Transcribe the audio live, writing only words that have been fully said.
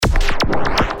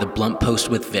The Blunt Post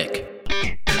with Vic.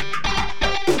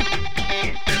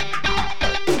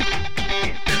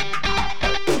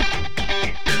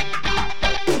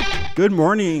 Good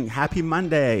morning, happy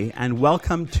Monday, and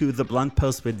welcome to The Blunt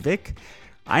Post with Vic.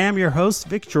 I am your host,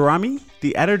 Vic Gerami,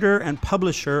 the editor and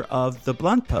publisher of The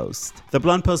Blunt Post. The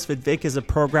Blunt Post with Vic is a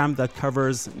program that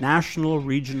covers national,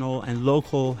 regional, and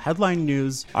local headline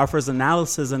news, offers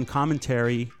analysis and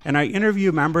commentary, and I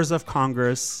interview members of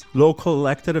Congress, local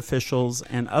elected officials,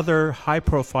 and other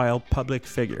high-profile public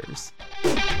figures.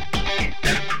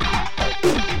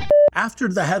 After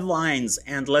the headlines,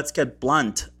 and let's get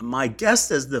blunt, my guest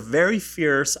is the very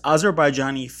fierce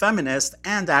Azerbaijani feminist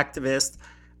and activist,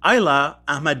 Ayla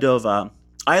Ahmedova.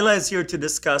 Ayla is here to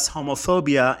discuss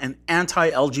homophobia and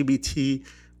anti-LGBT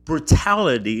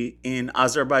brutality in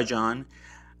Azerbaijan,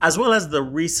 as well as the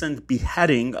recent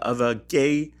beheading of a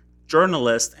gay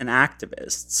journalist and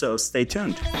activist. So stay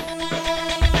tuned.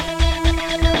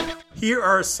 Here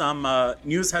are some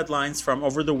news headlines from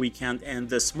over the weekend and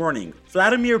this morning.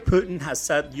 Vladimir Putin has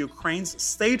said Ukraine's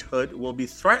statehood will be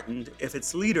threatened if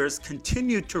its leaders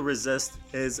continue to resist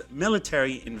his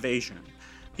military invasion.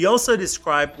 He also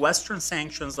described Western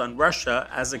sanctions on Russia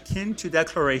as akin to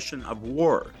declaration of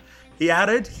war. He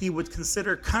added he would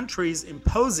consider countries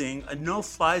imposing a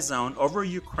no-fly zone over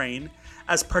Ukraine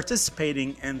as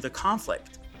participating in the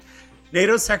conflict.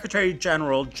 NATO Secretary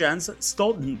General Jens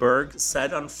Stoltenberg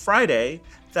said on Friday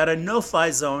that a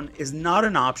no-fly zone is not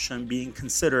an option being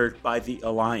considered by the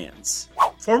alliance.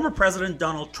 Former President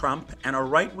Donald Trump and a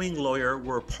right-wing lawyer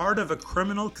were part of a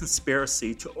criminal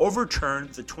conspiracy to overturn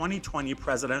the 2020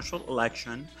 presidential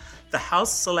election. The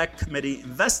House Select Committee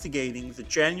investigating the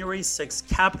January 6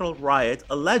 Capitol riot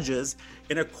alleges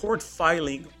in a court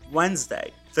filing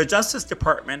Wednesday. The Justice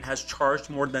Department has charged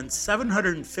more than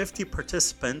 750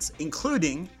 participants,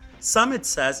 including some it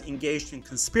says engaged in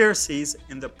conspiracies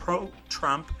in the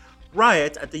pro-Trump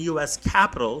riot at the U.S.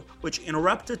 Capitol, which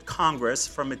interrupted Congress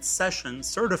from its session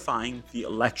certifying the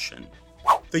election.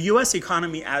 The U.S.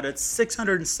 economy added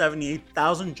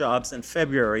 678,000 jobs in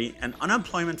February, and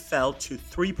unemployment fell to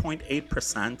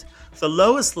 3.8%, the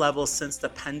lowest level since the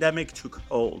pandemic took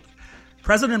hold.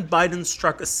 President Biden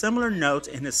struck a similar note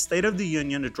in his State of the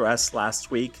Union address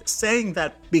last week, saying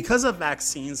that because of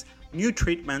vaccines, new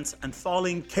treatments, and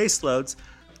falling caseloads,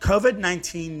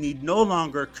 COVID-19 need no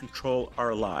longer control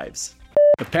our lives.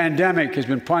 The pandemic has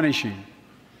been punishing,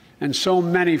 and so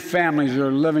many families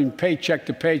are living paycheck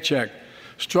to paycheck,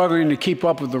 struggling to keep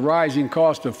up with the rising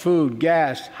cost of food,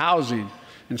 gas, housing,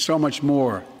 and so much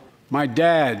more. My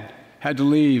dad had to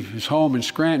leave his home in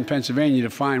Scranton, Pennsylvania to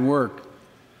find work.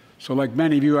 So like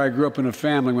many of you, I grew up in a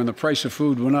family when the price of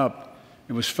food went up,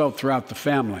 it was felt throughout the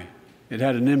family. It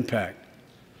had an impact.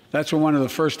 That's when one of the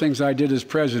first things I did as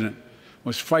president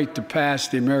was fight to pass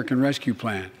the American Rescue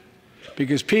Plan.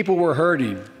 Because people were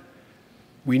hurting,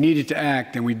 we needed to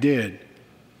act, and we did.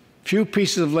 Few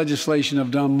pieces of legislation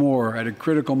have done more at a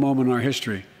critical moment in our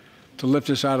history to lift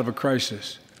us out of a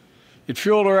crisis. It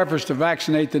fueled our efforts to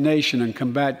vaccinate the nation and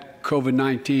combat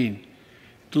COVID-19,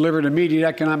 delivered immediate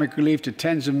economic relief to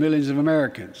tens of millions of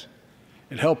Americans.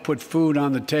 It helped put food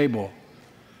on the table.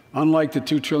 Unlike the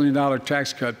 $2 trillion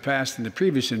tax cut passed in the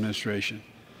previous administration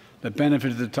that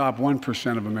benefited the top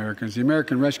 1% of Americans, the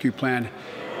American Rescue Plan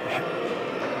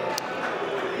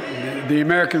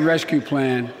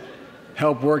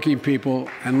helped working people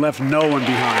and left no one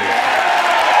behind.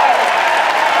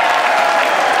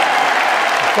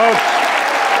 Folks,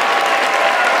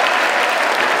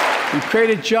 we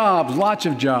created jobs, lots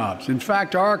of jobs. In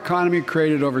fact, our economy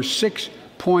created over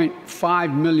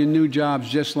 6.5 million new jobs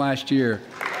just last year.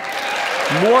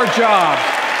 More jobs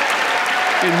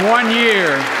in 1 year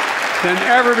than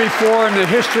ever before in the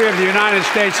history of the United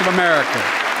States of America.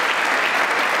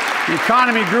 The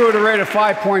economy grew at a rate of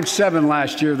 5.7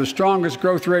 last year, the strongest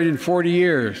growth rate in 40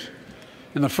 years,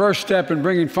 and the first step in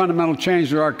bringing fundamental change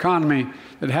to our economy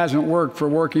that hasn't worked for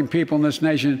working people in this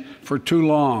nation for too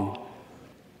long.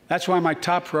 That's why my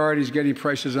top priority is getting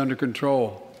prices under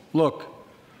control. Look,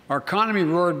 our economy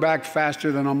roared back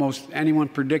faster than almost anyone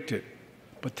predicted,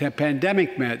 but the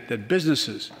pandemic meant that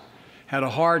businesses had a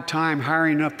hard time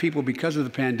hiring enough people because of the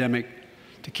pandemic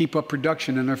to keep up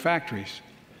production in their factories.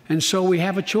 And so we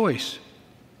have a choice.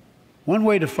 One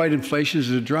way to fight inflation is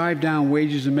to drive down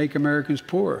wages and make Americans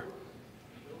poorer.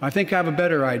 I think I have a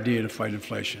better idea to fight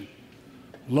inflation.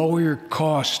 Lower your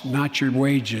costs, not your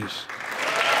wages.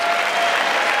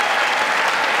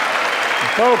 And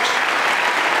folks,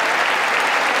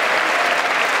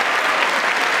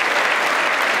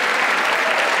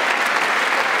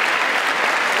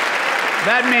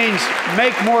 that means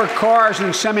make more cars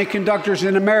and semiconductors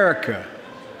in America.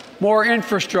 more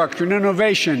infrastructure and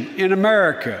innovation in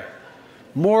America,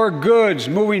 more goods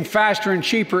moving faster and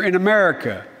cheaper in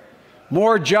America,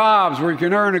 more jobs where you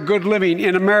can earn a good living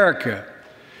in America.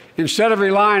 Instead of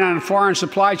relying on foreign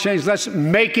supply chains, let's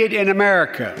make it in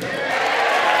America.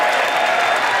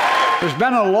 There's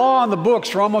been a law on the books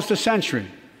for almost a century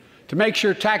to make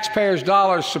sure taxpayers'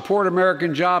 dollars support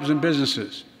American jobs and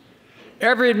businesses.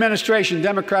 Every administration,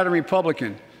 Democrat and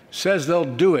Republican, says they'll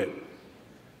do it,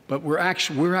 but we're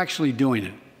actually doing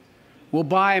it. We'll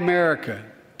buy America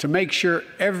to make sure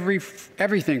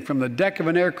everything from the deck of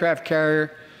an aircraft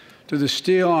carrier to the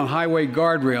steel on highway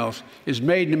guardrails is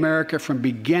made in America from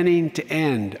beginning to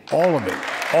end. All of it.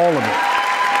 All of it.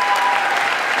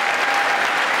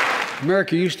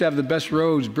 America used to have the best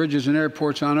roads, bridges, and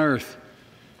airports on earth.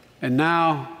 And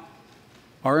now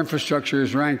our infrastructure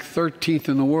is ranked 13th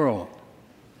in the world.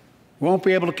 We won't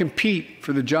be able to compete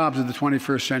for the jobs of the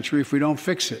 21st century if we don't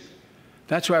fix it.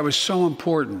 That's why it was so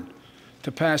important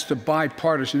to pass the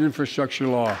bipartisan infrastructure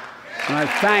law. And I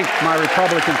thank my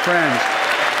Republican friends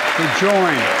who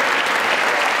joined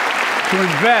to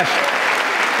invest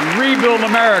and rebuild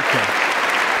America.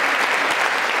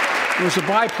 It was a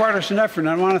bipartisan effort, and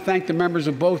I want to thank the members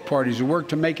of both parties who worked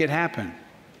to make it happen.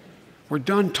 We're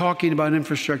done talking about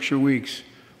infrastructure weeks.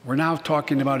 We're now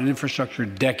talking about an infrastructure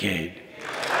decade.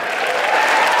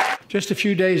 Just a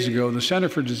few days ago, the Center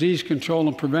for Disease Control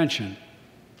and Prevention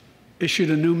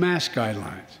issued a new mask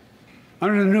guidelines.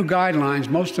 Under the new guidelines,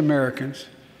 most Americans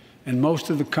and most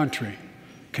of the country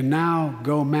can now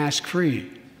go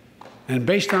mask-free. And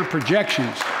based on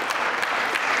projections,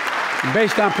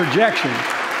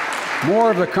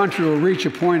 more of the country will reach a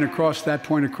point across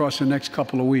the next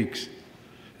couple of weeks.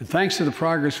 And thanks to the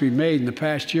progress we've made in the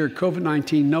past year,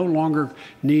 COVID-19 no longer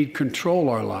need control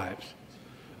our lives.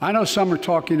 I know some are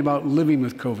talking about living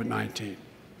with COVID-19,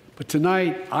 but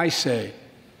tonight I say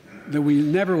that we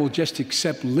never will just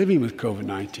accept living with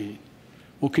COVID-19.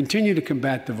 We'll continue to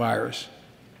combat the virus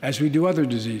as we do other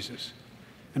diseases.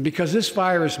 And because this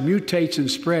virus mutates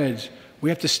and spreads, we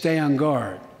have to stay on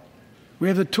guard. We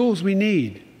have the tools we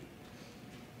need.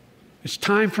 It's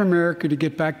time for America to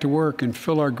get back to work and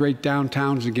fill our great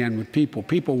downtowns again with people.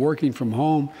 People working from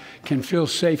home can feel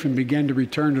safe and begin to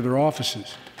return to their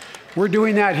offices. We're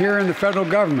doing that here in the federal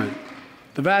government.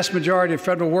 The vast majority of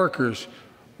federal workers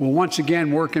will once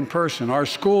again work in person. Our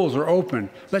schools are open.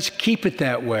 Let's keep it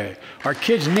that way. Our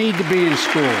kids need to be in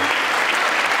school.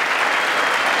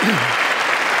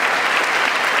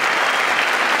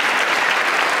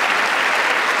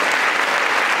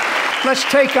 Let's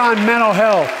take on mental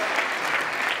health,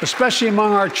 especially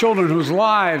among our children whose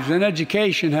lives and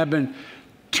education have been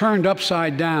turned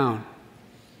upside down.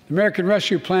 The American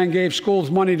Rescue Plan gave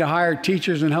schools money to hire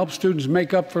teachers and help students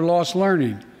make up for lost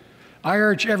learning. I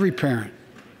urge every parent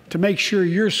to make sure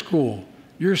your school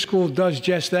does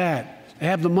just that. They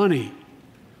have the money.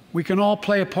 We can all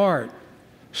play a part.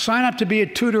 Sign up to be a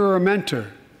tutor or a mentor.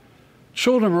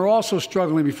 Children were also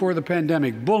struggling before the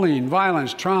pandemic: bullying,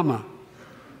 violence, trauma,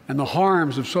 and the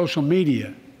harms of social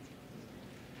media.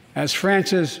 As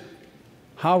Frances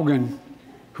Haugen,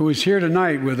 who is here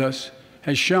tonight with us,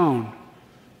 has shown,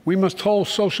 we must hold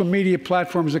social media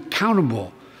platforms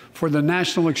accountable for the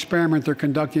national experiment they're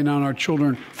conducting on our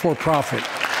children for profit.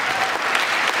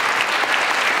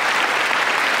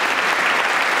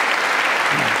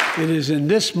 It is in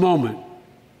this moment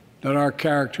that our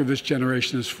character of this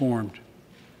generation is formed.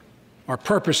 Our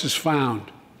purpose is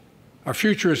found. Our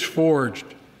future is forged.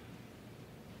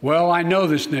 Well, I know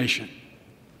this nation.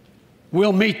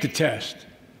 We'll meet the test,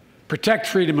 protect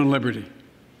freedom and liberty,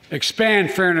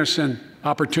 expand fairness and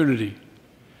opportunity,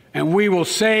 and we will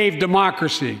save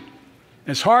democracy.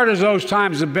 As hard as those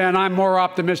times have been, I'm more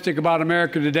optimistic about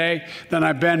America today than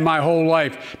I've been my whole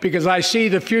life, because I see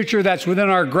the future that's within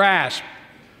our grasp,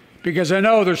 because I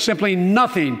know there's simply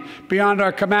nothing beyond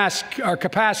our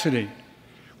capacity.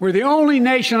 We're the only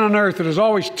nation on earth that has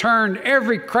always turned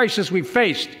every crisis we've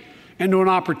faced into an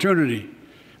opportunity.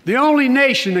 The only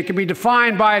nation that can be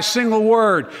defined by a single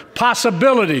word: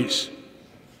 possibilities.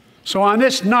 So on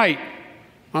this night,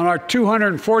 on our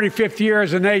 245th year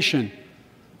as a nation,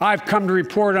 I've come to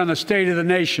report on the state of the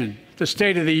nation, the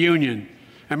State of the Union.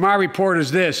 And my report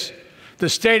is this: the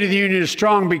State of the Union is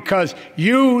strong because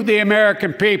you, the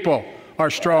American people, are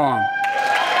strong.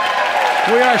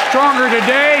 We are stronger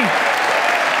today.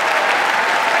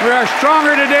 We are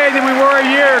stronger today than we were a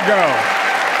year ago.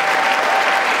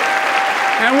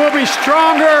 And we'll be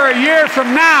stronger a year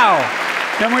from now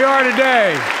than we are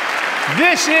today.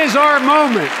 This is our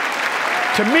moment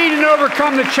to meet and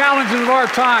overcome the challenges of our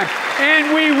time.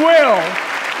 And we will,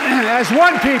 as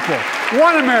one people,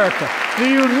 one America, the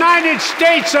United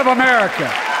States of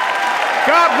America.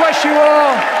 God bless you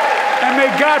all, and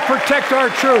may God protect our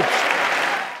troops.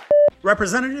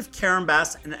 Representative Karen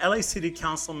Bass and LA City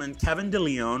Councilman Kevin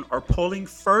DeLeon are polling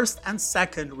first and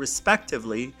second,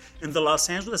 respectively, in the Los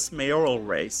Angeles mayoral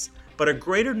race, but a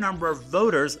greater number of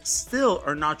voters still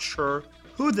are not sure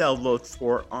who they'll vote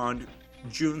for on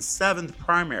June 7th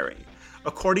primary,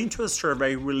 according to a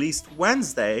survey released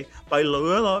Wednesday by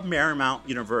Loyola Marymount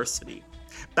University.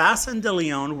 Bass and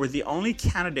DeLeon were the only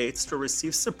candidates to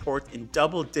receive support in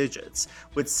double digits,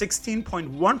 with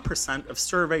 16.1% of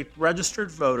surveyed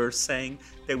registered voters saying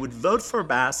they would vote for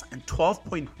Bass and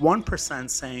 12.1%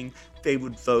 saying they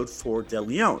would vote for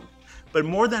DeLeon. But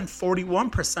more than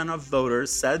 41% of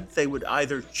voters said they would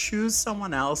either choose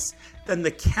someone else than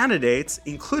the candidates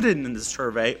included in the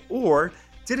survey or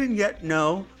didn't yet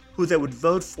know who they would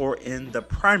vote for in the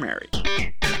primary.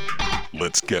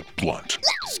 Let's get blunt.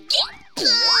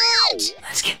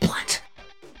 Let's get blunt.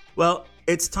 Well,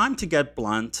 it's time to get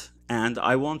blunt, and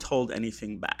I won't hold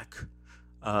anything back.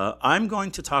 I'm going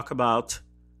to talk about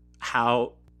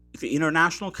how the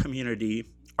international community,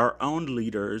 our own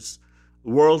leaders,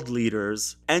 world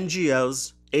leaders,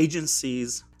 NGOs,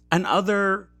 agencies, and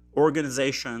other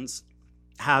organizations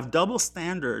have double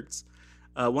standards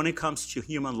when it comes to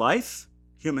human life,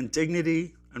 human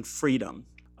dignity, and freedom.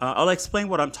 I'll explain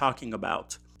what I'm talking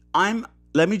about.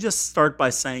 Let me just start by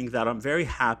saying that I'm very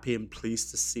happy and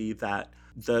pleased to see that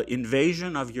the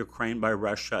invasion of Ukraine by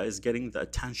Russia is getting the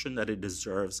attention that it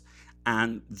deserves,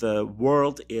 and the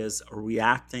world is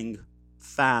reacting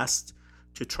fast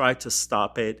to try to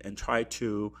stop it and try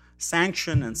to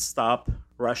sanction and stop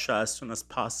Russia as soon as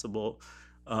possible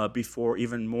before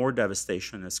even more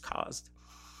devastation is caused.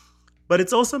 But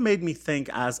it's also made me think,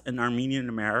 as an Armenian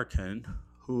American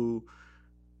who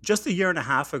just a year and a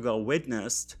half ago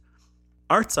witnessed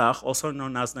Artsakh, also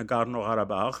known as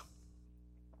Nagorno-Karabakh,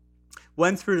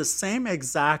 went through the same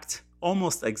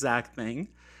almost exact thing,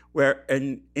 where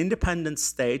an independent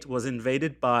state was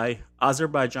invaded by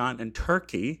Azerbaijan and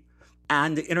Turkey,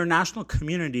 and the international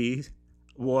community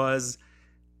was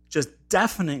just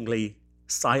deafeningly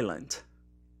silent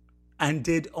and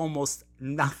did almost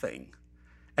nothing.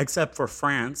 Except for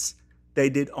France, they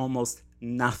did almost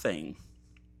nothing.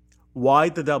 Why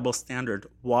the double standard?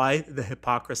 Why the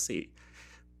hypocrisy?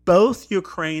 Both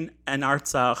Ukraine and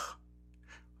Artsakh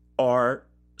are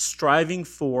striving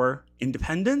for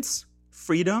independence,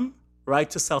 freedom, right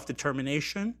to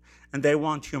self-determination, and they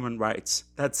want human rights.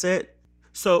 That's it.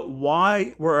 So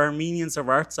why were Armenians of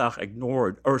Artsakh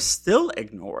ignored, or still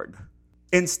ignored?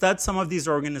 Instead, some of these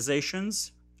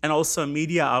organizations and also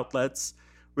media outlets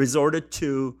resorted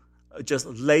to just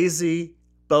lazy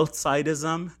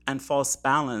both-sidism and false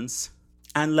balance,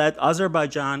 and let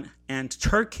Azerbaijan and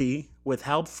Turkey, with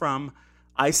help from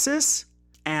ISIS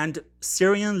and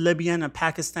Syrian, Libyan, and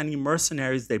Pakistani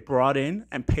mercenaries they brought in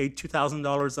and paid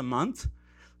 $2,000 a month,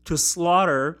 to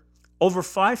slaughter over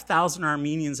 5,000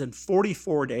 Armenians in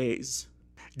 44 days.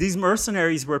 These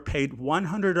mercenaries were paid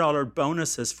 $100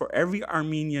 bonuses for every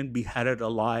Armenian beheaded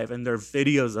alive, and there are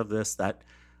videos of this that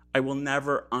I will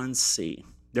never unsee.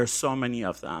 There's so many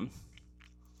of them.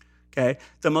 Okay,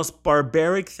 the most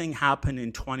barbaric thing happened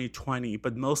in 2020,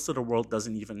 but most of the world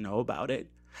doesn't even know about it,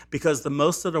 because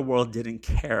most of the world didn't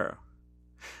care.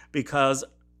 Because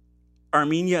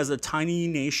Armenia is a tiny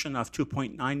nation of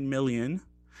 2.9 million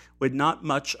with not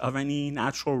much of any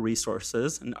natural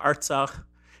resources, and Artsakh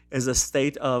is a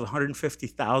state of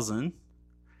 150,000,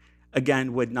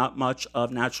 again, with not much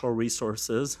of natural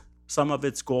resources. Some of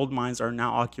its gold mines are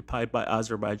now occupied by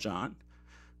Azerbaijan.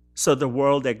 So the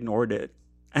world ignored it.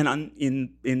 And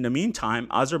in the meantime,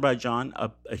 Azerbaijan,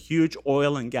 a huge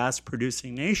oil and gas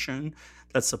producing nation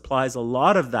that supplies a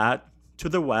lot of that to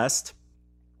the West,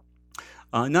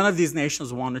 none of these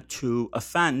nations wanted to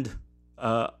offend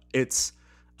its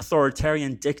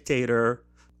authoritarian dictator,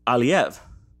 Aliyev,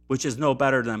 which is no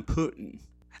better than Putin.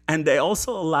 And they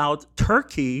also allowed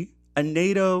Turkey, a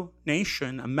NATO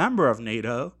nation, a member of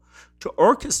NATO, to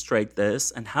orchestrate this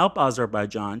and help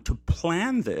Azerbaijan to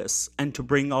plan this and to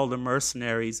bring all the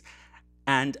mercenaries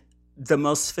and the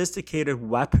most sophisticated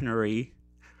weaponry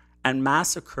and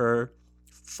massacre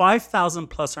 5,000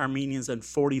 plus Armenians in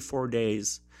 44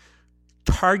 days,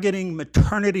 targeting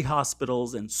maternity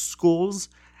hospitals and schools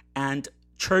and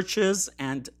churches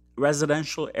and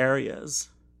residential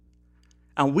areas.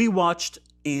 And we watched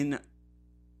in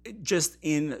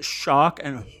shock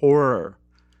and horror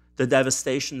the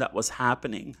devastation that was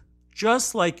happening,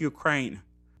 just like Ukraine.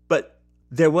 But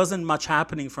there wasn't much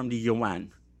happening from the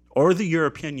UN or the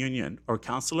European Union or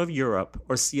Council of Europe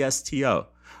or CSTO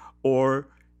or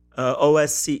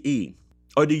OSCE.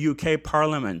 or the UK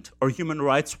Parliament, or Human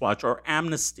Rights Watch, or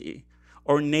Amnesty,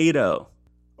 or NATO,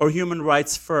 or Human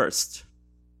Rights First.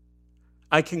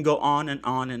 I can go on and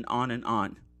on and on and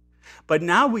on. But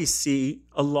now we see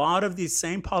a lot of these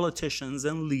same politicians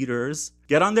and leaders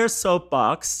get on their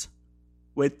soapbox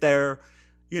with their,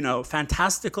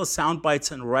 fantastical sound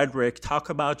bites and rhetoric, talk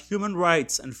about human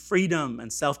rights and freedom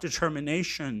and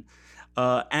self-determination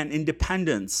and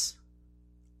independence.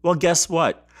 Well, guess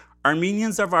what?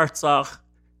 Armenians of Artsakh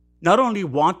not only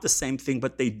want the same thing,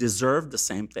 but they deserve the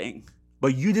same thing.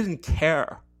 But you didn't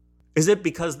care. Is it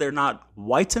because they're not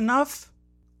white enough?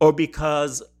 Or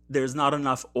because there's not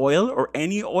enough oil or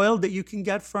any oil that you can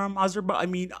get from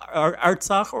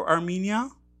Artsakh or Armenia?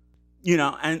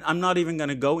 And I'm not even going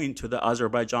to go into the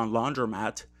Azerbaijan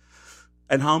laundromat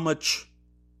and how much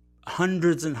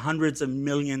hundreds and hundreds of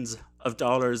millions of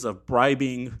dollars of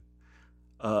bribing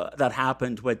that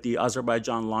happened with the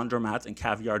Azerbaijan laundromat and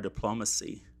caviar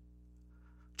diplomacy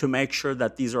to make sure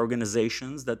that these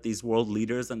organizations, that these world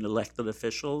leaders and elected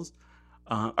officials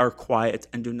are quiet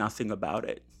and do nothing about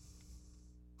it.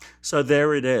 So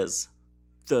there it is,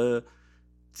 the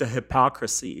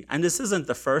hypocrisy. And this isn't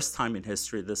the first time in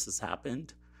history this has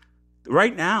happened.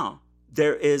 Right now,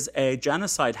 there is a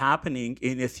genocide happening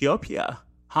in Ethiopia.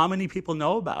 How many people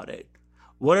know about it?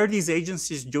 What are these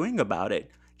agencies doing about it?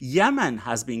 Yemen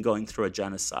has been going through a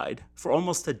genocide for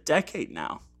almost a decade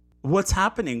now. What's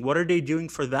happening? What are they doing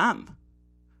for them?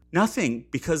 Nothing,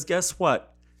 because guess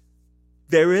what?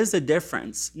 There is a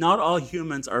difference. Not all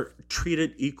humans are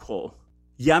treated equal.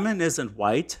 Yemen isn't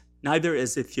white, neither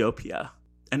is Ethiopia.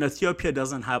 And Ethiopia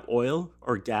doesn't have oil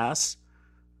or gas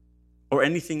or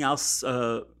anything else,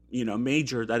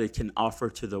 major that it can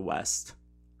offer to the West.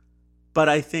 But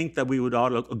I think that we would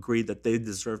all agree that they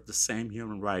deserve the same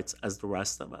human rights as the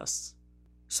rest of us.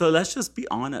 So let's just be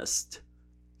honest.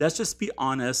 Let's just be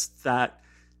honest that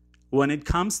when it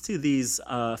comes to these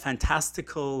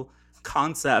fantastical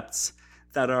concepts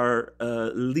that our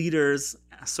leaders,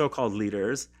 so-called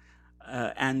leaders,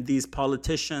 and these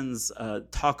politicians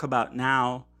talk about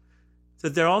now,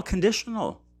 that they're all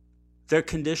conditional. They're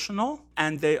conditional,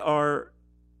 and they are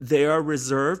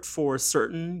reserved for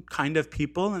certain kind of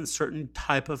people and certain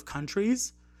type of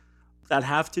countries that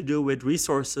have to do with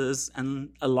resources and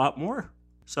a lot more.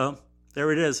 So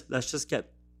there it is. Let's just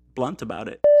get blunt about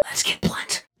it. Let's get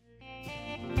blunt.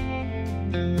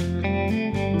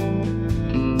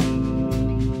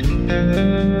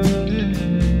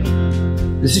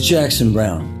 This is Jackson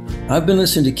Brown. I've been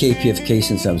listening to KPFK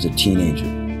since I was a teenager.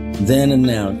 Then and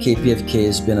now, KPFK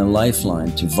has been a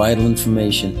lifeline to vital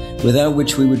information without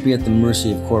which we would be at the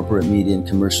mercy of corporate media and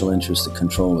commercial interests that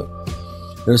control it.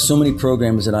 There are so many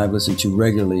programs that I've listened to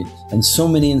regularly, and so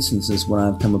many instances when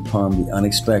I've come upon the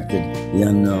unexpected, the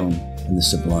unknown, and the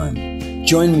sublime.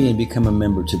 Join me and become a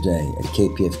member today at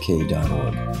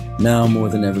kpfk.org. Now more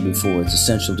than ever before, it's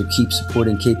essential to keep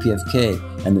supporting KPFK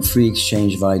and the free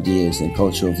exchange of ideas and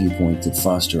cultural viewpoints that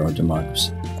foster our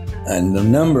democracy. And the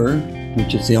number,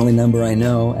 which is the only number I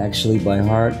know, actually by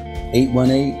heart,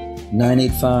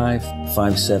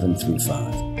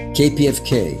 818-985-5735.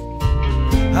 KPFK.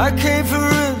 I came for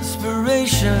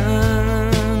inspiration.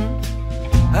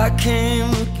 I came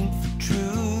looking for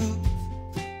truth.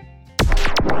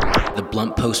 The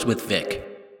Blunt Post with Vic.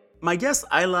 My guest,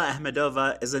 Ayla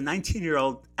Ahmedova, is a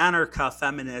 19-year-old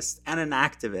anarcha-feminist and an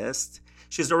activist.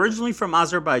 She's originally from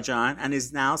Azerbaijan and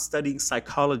is now studying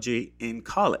psychology in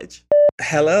college.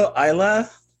 Hello,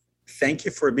 Ayla. Thank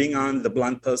you for being on The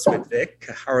Blunt Post with Vic.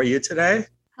 How are you today?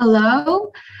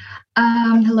 Hello.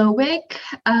 Hello, Vic.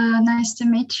 Nice to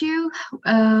meet you.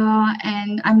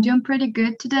 And I'm doing pretty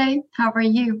good today. How are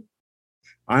you?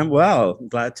 I'm well.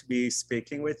 Glad to be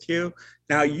speaking with you.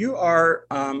 Now, you are,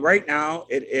 right now,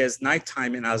 it is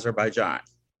nighttime in Azerbaijan.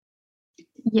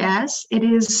 Yes, it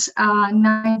is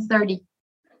 9:30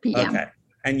 p.m. Okay.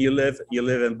 And you live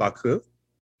in Baku?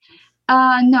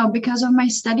 No, because of my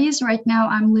studies right now,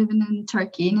 I'm living in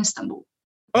Turkey, in Istanbul.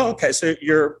 Oh, okay. So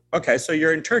you're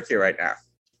in Turkey right now.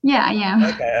 Yeah, I am.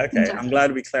 Okay. I'm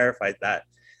glad we clarified that.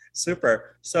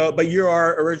 Super. So, but you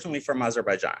are originally from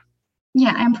Azerbaijan.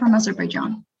 Yeah, I'm from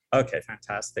Azerbaijan. Okay,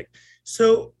 fantastic.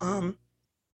 So,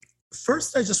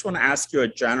 first, I just want to ask you a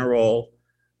general.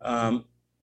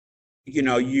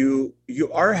 You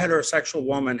are a heterosexual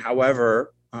woman.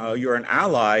 However, you're an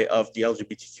ally of the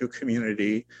LGBTQ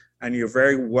community, and you're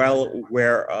very well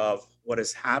aware of what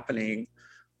is happening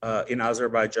in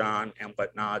Azerbaijan and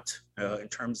whatnot in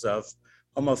terms of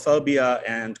homophobia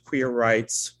and queer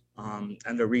rights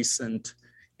and the recent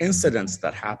incidents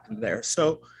that happened there.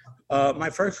 So my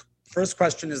first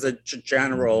question is a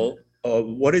general,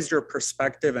 what is your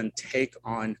perspective and take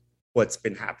on what's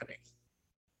been happening.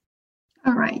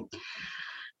 All right.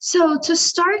 So to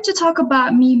start to talk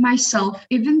about me, myself,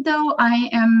 even though I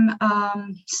am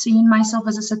seeing myself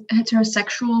as a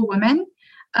heterosexual woman,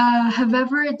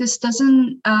 however, this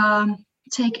doesn't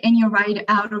take any right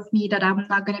out of me that I'm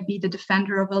not going to be the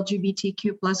defender of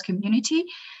LGBTQ plus community,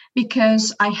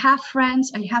 because I have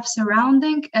friends, I have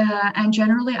surrounding, and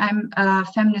generally I'm a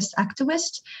feminist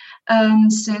activist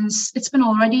since it's been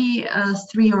already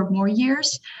 3 or more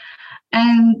years.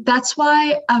 And that's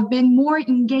why I've been more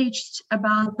engaged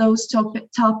about those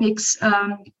topics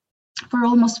for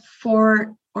almost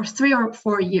 3 or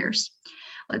 4 years,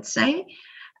 let's say.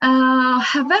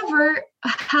 However,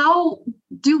 how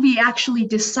do we actually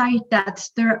decide that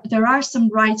there are some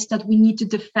rights that we need to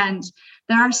defend?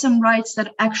 There are some rights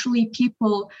that actually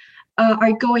people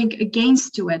are going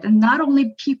against to it, and not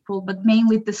only people, but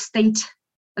mainly the state,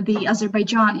 the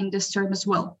Azerbaijan in this term as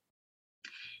well.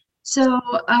 So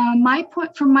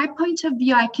from my point of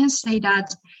view, I can say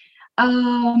that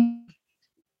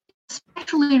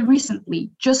especially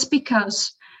recently, just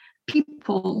because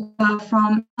people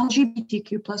from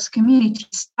LGBTQ plus community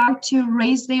start to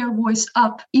raise their voice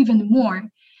up even more,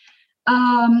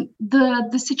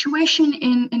 the situation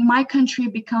in my country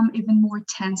become even more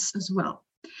tense as well.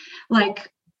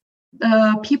 Like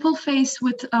people faced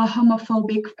with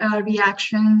homophobic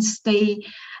reactions, they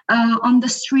on the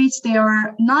streets they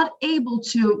are not able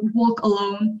to walk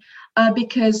alone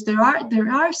because there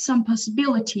are some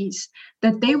possibilities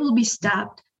that they will be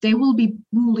stabbed, they will be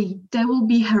bullied, they will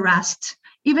be harassed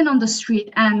even on the street.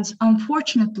 And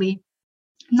unfortunately,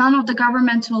 none of the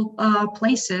governmental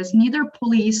places, neither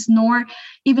police nor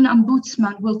even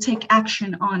ombudsman, will take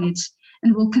action on it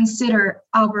and will consider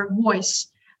our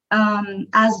voice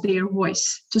as their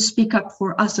voice to speak up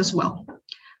for us as well.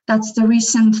 That's the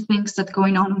recent things that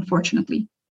going on, unfortunately.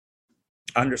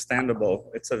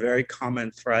 Understandable. It's a very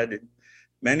common thread in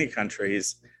many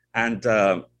countries. And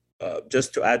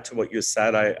just to add to what you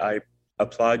said, I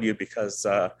applaud you because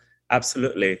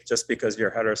absolutely, just because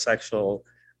you're heterosexual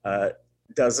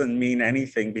doesn't mean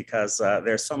anything, because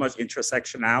there's so much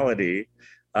intersectionality.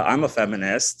 I'm a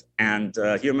feminist, and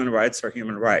human rights are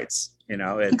human rights. You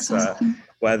know, it's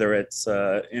whether it's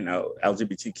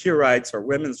LGBTQ rights or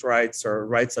women's rights or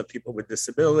rights of people with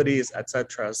disabilities,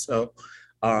 etc. So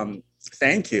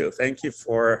thank you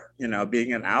for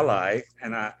being an ally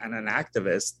and an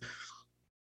activist.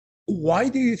 Why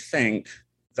do you think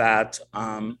that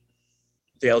the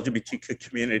LGBTQ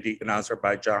community in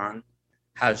Azerbaijan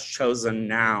has chosen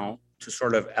now to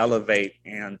sort of elevate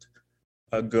and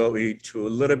go into a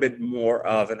little bit more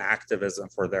of an activism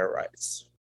for their rights?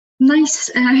 Nice.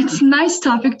 It's a nice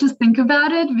topic to think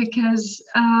about it, because,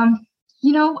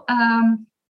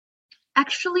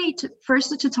 actually,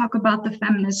 first to talk about the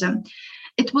feminism,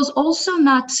 it was also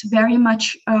not very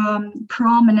much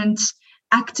prominent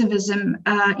activism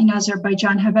in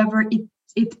Azerbaijan. However,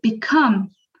 it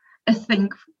become a thing.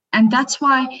 And that's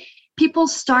why people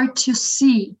start to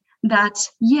see that,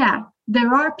 yeah,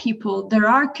 there are people, there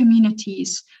are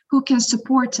communities who can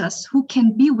support us, who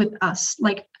can be with us.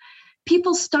 Like,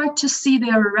 people start to see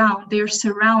their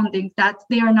surrounding, that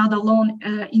they are not alone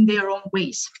in their own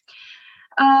ways.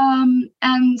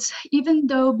 And even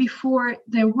though before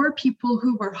there were people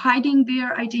who were hiding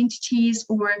their identities,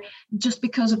 or just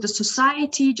because of the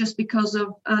society, just because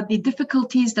of the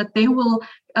difficulties that they will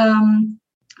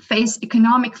face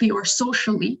economically or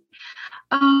socially.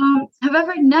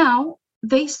 However, now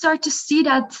they start to see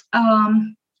that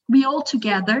we all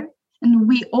together, and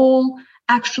we all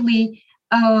actually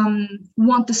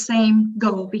want the same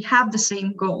goal. We have the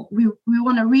same goal. We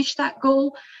want to reach that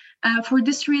goal. For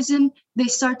this reason, they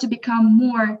start to become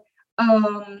more,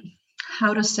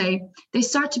 they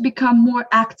start to become more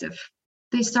active.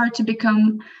 They start to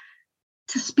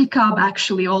speak up,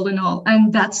 actually, all in all.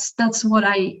 And that's what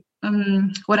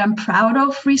I'm proud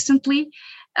of recently.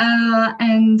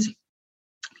 And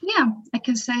yeah, I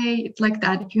can say it like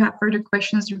that. If you have further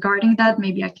questions regarding that,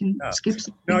 maybe I can skip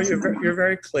some. No, you're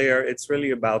very clear. It's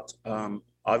really about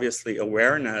obviously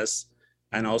awareness,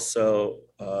 and also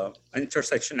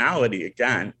intersectionality,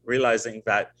 again, realizing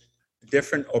that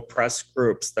different oppressed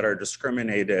groups that are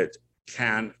discriminated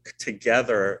can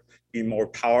together be more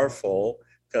powerful,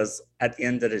 because at the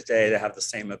end of the day, they have the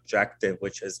same objective,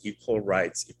 which is equal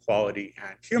rights, equality,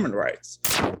 and human rights.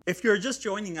 If you're just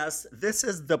joining us, this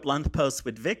is The Blunt Post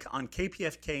with Vic on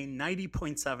KPFK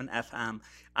 90.7 FM.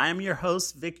 I am your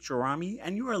host, Vic Jarami,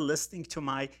 and you are listening to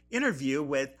my interview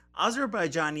with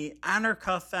Azerbaijani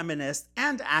anarcha-feminist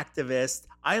and activist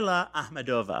Ayla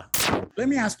Ahmedova. Let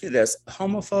me ask you this.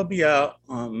 Homophobia,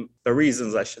 the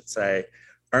reasons I should say,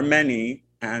 are many,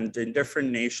 and in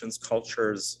different nations,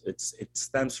 cultures, it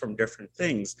stems from different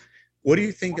things. What do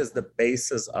you think is the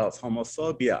basis of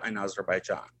homophobia in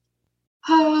Azerbaijan?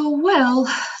 Well,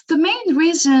 the main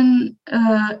reason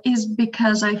is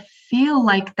because I feel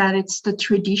like that it's the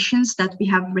traditions that we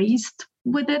have raised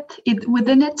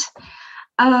within it.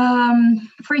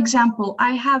 For example,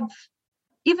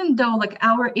 even though like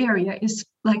our area is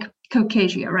like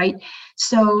Caucasia, right?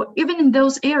 So even in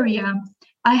those area,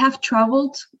 I have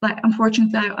traveled, like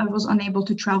unfortunately I was unable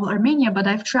to travel Armenia, but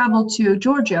I've traveled to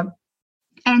Georgia.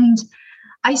 And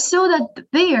I saw that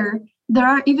there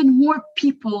are even more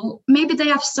people. Maybe they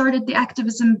have started the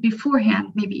activism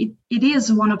beforehand. Maybe it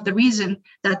is one of the reasons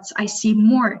that I see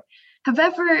more.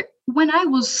 However, when I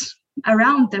was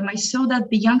around them, I saw that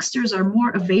the youngsters are more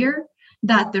aware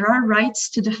that there are rights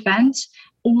to defend,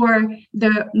 or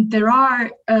there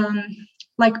are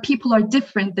like people are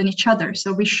different than each other.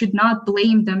 So we should not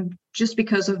blame them just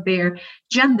because of their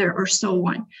gender or so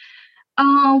on.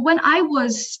 When I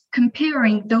was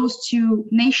comparing those two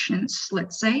nations,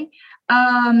 let's say,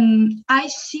 I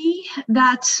see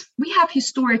that we have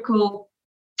historical,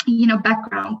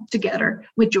 background together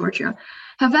with Georgia.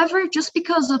 However, just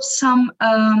because of some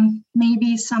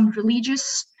maybe some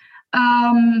religious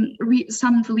part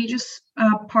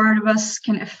of us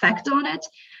can affect on it,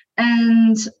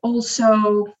 and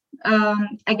also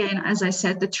again, as I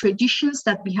said, the traditions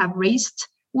that we have raised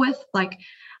with, like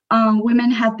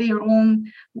women had their own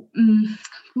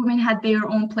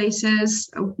places,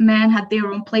 men had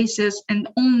their own places, and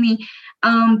only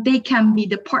they can be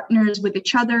the partners with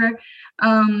each other.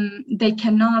 They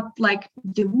cannot like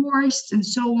divorce and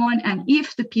so on. And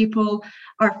if the people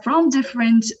are from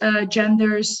different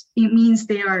genders, it means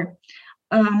they are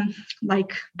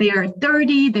they are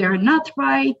dirty, they are not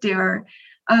right, their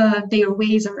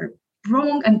ways are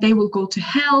wrong, and they will go to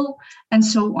hell, and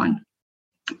so on.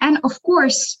 And of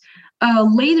course,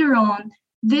 later on,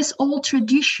 this old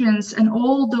traditions and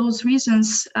all those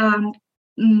reasons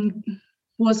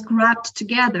was grabbed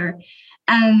together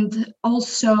and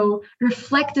also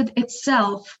reflected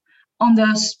itself on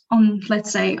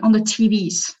let's say on the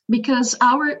TVs, because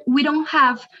we don't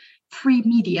have free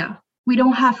media. We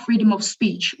don't have freedom of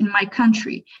speech in my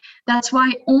country. That's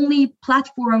why only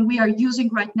platform we are using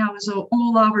right now is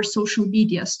all our social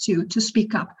medias to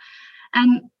speak up.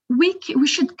 And we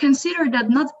should consider that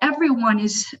not everyone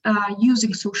is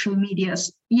using social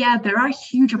medias. Yeah, there are a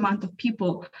huge amount of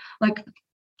people, like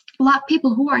a lot of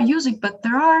people who are using, but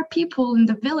there are people in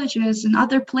the villages and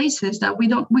other places that we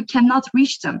cannot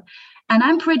reach them. And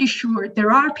I'm pretty sure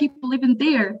there are people even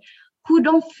there who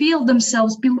don't feel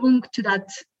themselves belong to that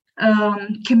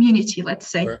community, let's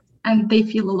say, sure. And they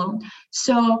feel alone.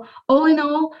 So all in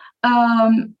all,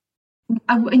 I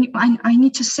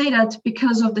need to say that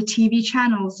because of the TV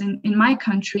channels in my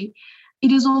country,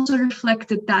 it is also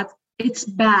reflected that it's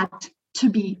bad to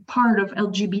be part of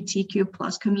LGBTQ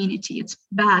plus community. It's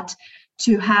bad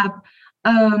to have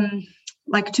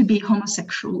to be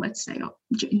homosexual, let's say,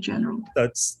 in general.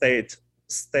 The state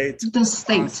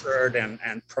sponsored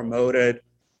and promoted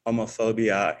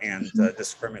homophobia and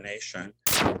discrimination.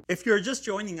 If you're just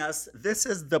joining us, this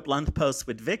is The Blunt Post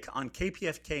with Vic on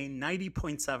KPFK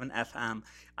 90.7 FM.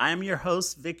 I am your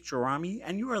host, Vic Jarami,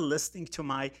 and you are listening to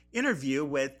my interview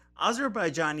with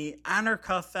Azerbaijani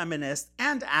anarcha-feminist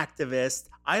and activist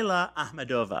Ayla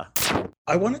Ahmedova.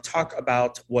 I want to talk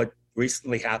about what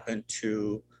recently happened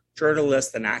to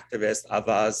journalist and activist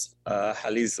Avaz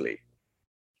Halizli.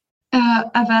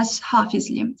 Avaz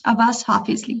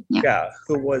Hafizli, yeah,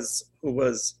 who was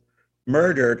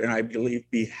murdered and I believe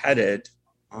beheaded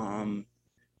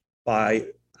by,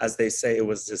 as they say, it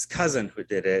was his cousin who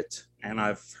did it. And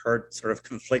I've heard sort of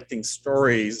conflicting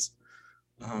stories.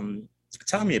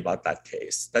 Tell me about that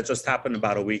case. That just happened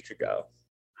about a week ago.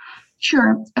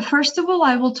 Sure. First of all,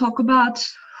 I will talk about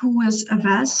who is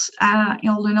Avaz,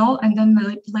 all in all, and then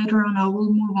later on I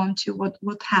will move on to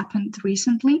what happened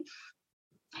recently.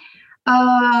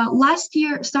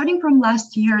 Starting from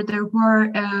last year, there were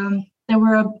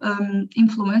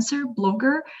influencer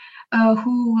blogger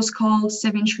who was called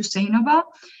Sevinch Husseinova,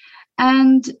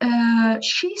 and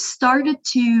she started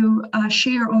to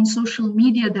share on social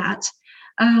media that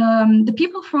the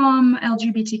people from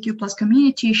LGBTQ plus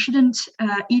community shouldn't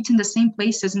eat in the same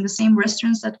places, in the same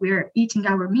restaurants that we're eating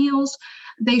our meals.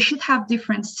 They should have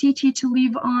different city to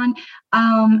live on,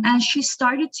 and she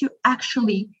started to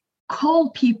actually call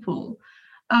people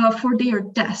for their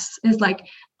deaths. It's like,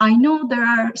 I know there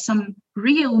are some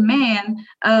real men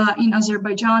in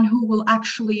Azerbaijan who will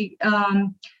actually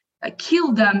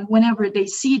kill them whenever they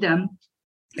see them.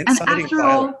 Inciting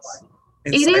violence.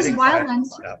 It is violent,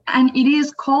 and it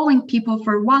is calling people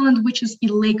for violence, which is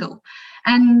illegal.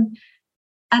 And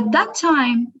at that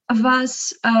time,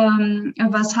 Abbas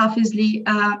Hafizli,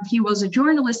 he was a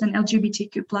journalist and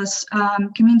LGBTQ plus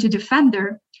community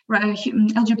defender,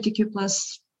 LGBTQ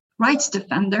plus rights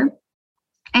defender,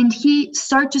 and he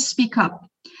started to speak up.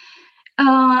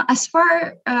 As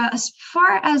far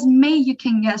as may you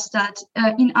can guess that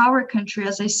in our country,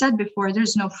 as I said before,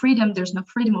 there's no freedom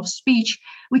of speech.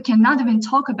 We cannot even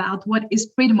talk about what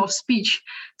is freedom of speech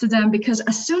to them, because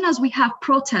as soon as we have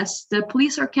protests, the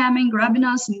police are coming, grabbing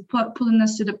us and pulling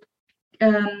us to the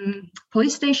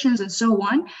police stations and so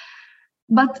on.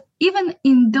 But even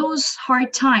in those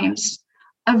hard times,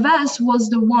 Abbas was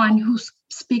the one who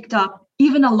speak up,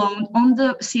 even alone, on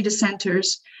the city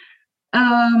centers.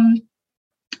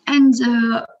 And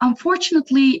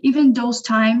unfortunately, even those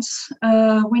times,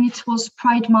 when it was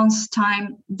Pride Month's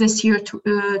time this year,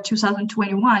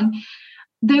 2021,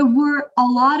 there were a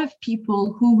lot of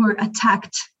people who were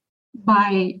attacked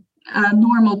by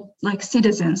normal, like,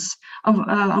 citizens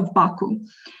of Baku.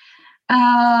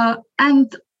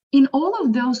 And in all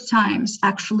of those times,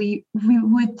 actually, we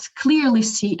would clearly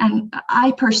see, and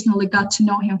I personally got to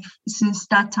know him since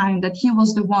that time, that he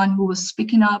was the one who was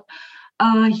speaking up.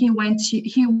 He went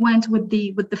with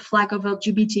the flag of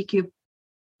LGBTQ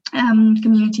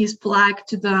community's flag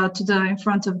to the in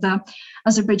front of the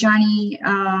Azerbaijani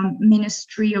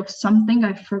ministry of something,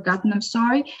 I've forgotten, I'm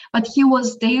sorry, but he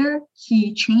was there.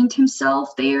 He chained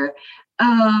himself there.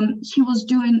 He was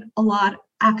doing a lot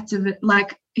active,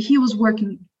 like he was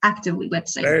working actively,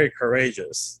 let's say. Very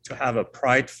courageous to have a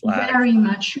pride flag. Very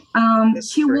much.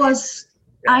 He was.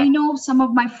 Yeah. I know some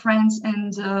of my friends,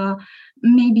 and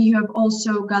maybe you have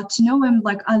also got to know him,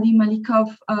 like Ali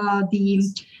Malikov,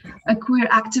 a queer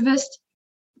activist.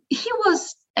 He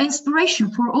was inspiration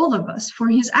for all of us, for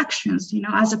his actions,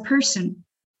 as a person.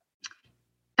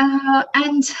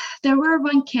 And there was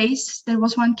one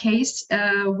case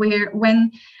where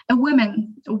when a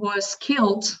woman was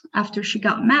killed after she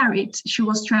got married, she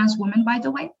was trans woman, by the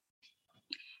way.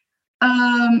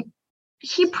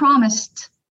 He promised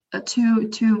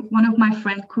to one of my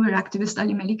friend, queer activist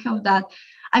Ali Malikov, that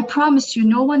I promise you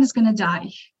no one is going to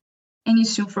die any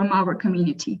soon from our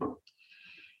community.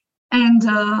 And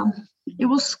it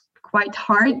was quite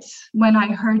hard when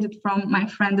I heard it from my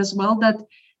friend as well, that,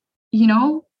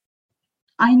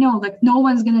 I know, like, no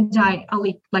one's going to die,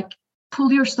 Ali, like,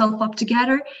 pull yourself up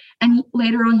together. And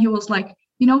later on, he was like,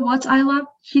 you know what, Ayla?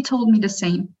 He told me the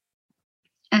same.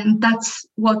 And that's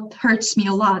what hurts me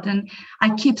a lot. And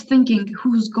I keep thinking,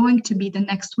 who's going to be the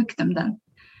next victim then?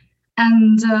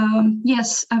 And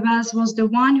yes, Abbas was the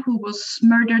one who was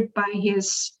murdered by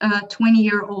his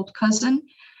 20-year-old cousin.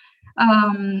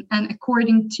 And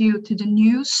according to the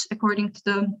news, according to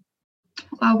the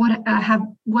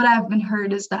what I've been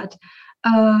heard is that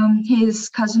his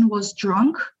cousin was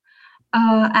drunk,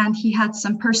 and he had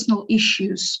some personal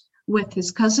issues with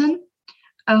his cousin.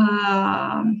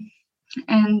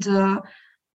 And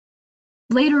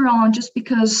later on, just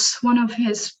because one of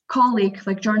his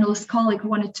journalist colleague,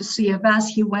 wanted to see Abbas,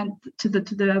 he went to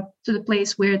the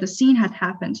place where the scene had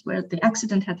happened, where the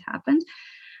accident had happened,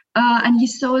 and he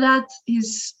saw that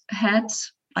his head,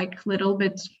 like, little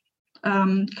bit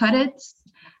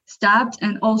stabbed,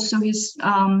 and also his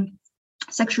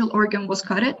sexual organ was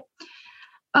cut.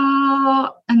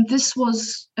 And this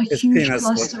was a huge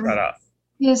cluster.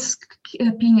 His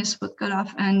penis was cut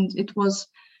off, and it was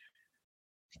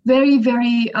very,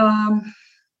 very,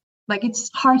 it's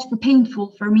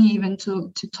painful for me even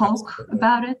to talk Absolutely.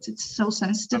 About it. It's so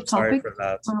sensitive topic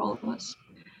for all of us.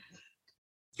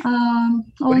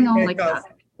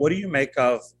 What do you make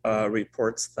of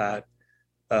reports that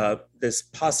this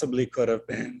possibly could have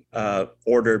been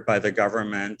ordered by the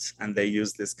government, and they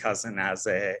used this cousin as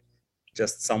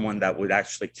just someone that would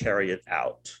actually carry it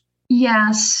out?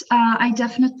 Yes, I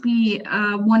definitely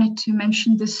wanted to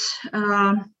mention this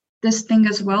thing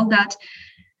as well, that,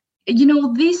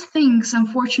 these things,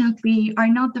 unfortunately, are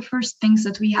not the first things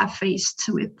that we have faced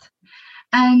with.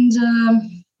 And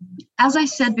as I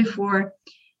said before,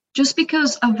 just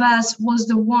because Abbas was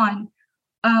the one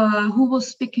who was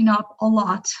speaking up a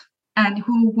lot and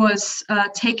who was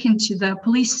taken to the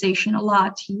police station a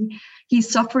lot, he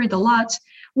suffered a lot.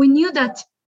 We knew that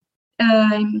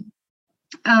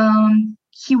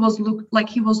he was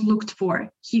looked for.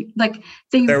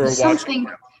 They were something.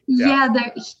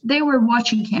 They were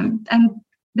watching him, and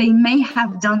they may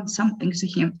have done something to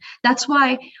him. That's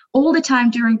why all the time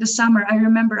during the summer, I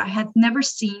remember I had never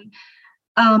seen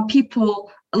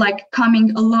people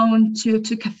coming alone to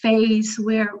cafes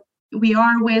where we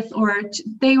are with, or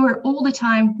they were all the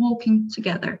time walking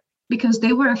together. because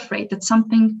they were afraid that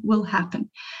something will happen.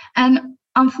 And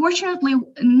unfortunately,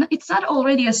 it's not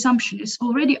already assumption, it's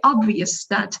already obvious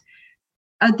that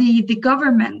the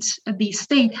government, the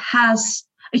state has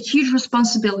a huge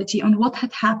responsibility on what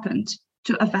had happened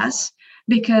to Avaz,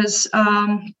 because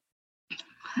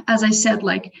as I said,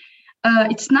 like,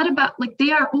 it's not about, like,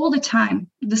 they are all the time,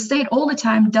 the state all the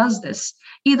time does this,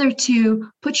 either to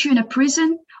put you in a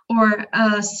prison or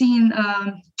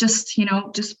just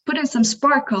put in some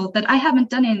sparkle that I haven't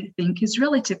done anything, his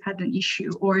relative had an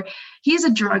issue, or he's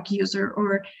a drug user, or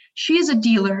she's a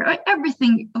dealer, or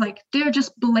everything. Like, they're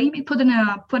just blaming,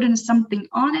 putting something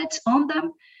on them,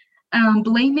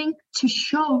 blaming, to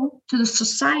show to the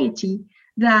society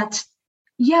that,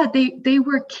 yeah, they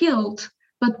were killed,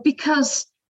 but because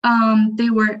they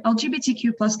were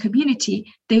LGBTQ plus community,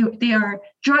 they are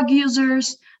drug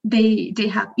users, they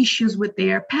have issues with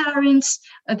their parents,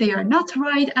 they are not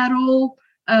right at all,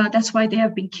 that's why they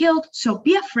have been killed, so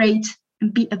be afraid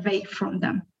and be away from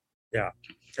them. Yeah,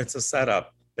 it's a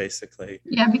setup, basically.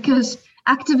 Yeah, because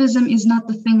activism is not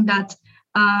the thing that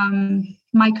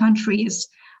my country is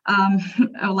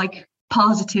like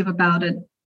positive about it.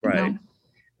 Right. You know?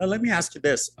 Now, let me ask you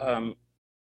this.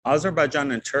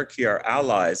 Azerbaijan and Turkey are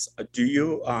allies. Do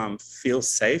you feel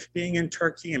safe being in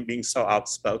Turkey and being so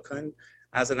outspoken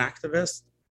as an activist?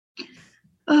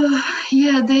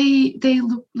 Yeah, they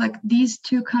look like, these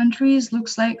two countries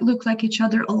look like each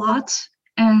other a lot,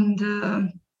 and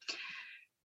to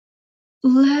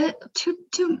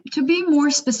be more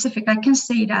specific, I can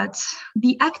say that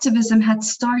the activism had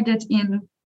started in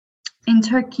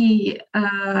Turkey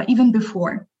even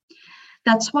before.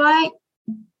 That's why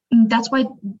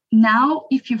now,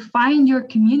 if you find your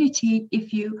community,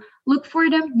 if you look for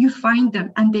them, you find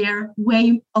them, and they are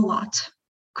way a lot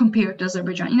compared to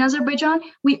Azerbaijan. In Azerbaijan,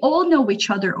 we all know each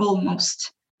other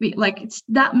almost. It's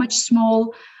that much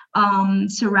small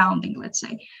surrounding, let's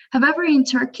say. However, in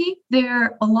Turkey, there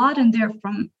are a lot, and they're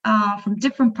from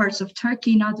different parts of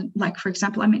Turkey. Not like, for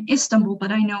example, I'm in Istanbul,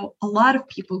 but I know a lot of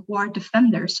people who are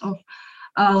defenders of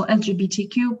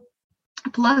LGBTQ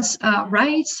plus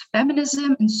rights,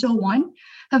 feminism, and so on.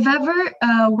 However,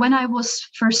 when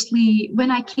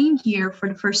I came here for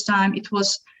the first time, it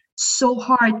was so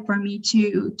hard for me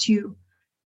to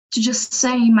just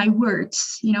say my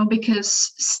words, because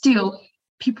still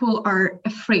people are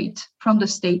afraid from the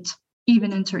state,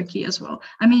 even in Turkey as well.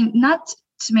 I mean, not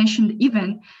to mention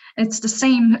it's the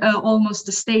same, almost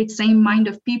the state, same mind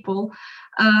of people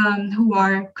who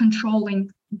are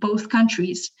controlling both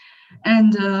countries,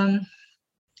 and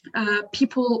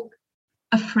people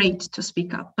afraid to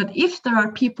speak up. But if there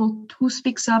are people who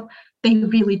speaks up, they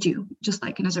really do, just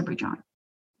like in Azerbaijan.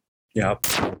 Yeah.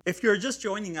 If you're just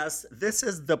joining us, this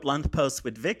is The Blunt Post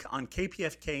with Vic on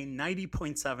KPFK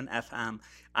 90.7 FM.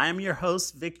 I am your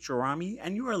host, Vic Jarami,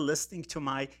 and you are listening to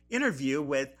my interview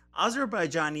with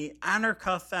Azerbaijani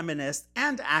anarcha-feminist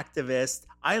and activist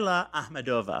Ayla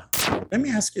Ahmedova. Let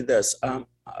me ask you this.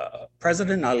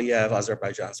 President Aliyev,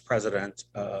 Azerbaijan's president,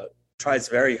 tries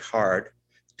very hard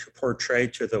to portray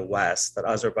to the West that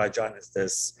Azerbaijan is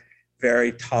this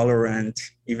very tolerant,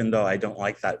 even though I don't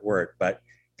like that word, but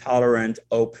tolerant,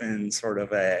 open, sort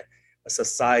of a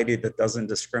society that doesn't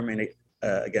discriminate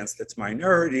against its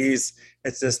minorities.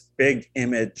 It's this big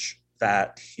image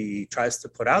that he tries to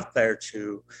put out there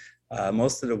to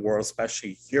most of the world,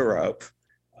 especially Europe.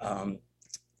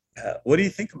 What do you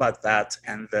think about that,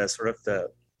 and the sort of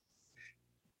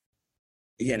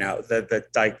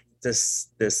this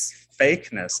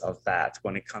fakeness of that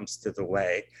when it comes to the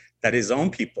way that his own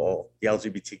people, the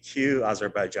LGBTQ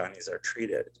Azerbaijanis, are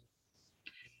treated?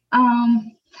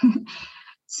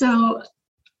 So,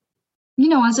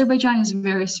 Azerbaijan is a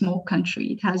very small country.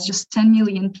 It has just 10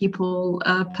 million people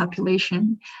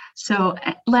population. So,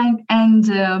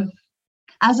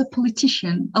 as a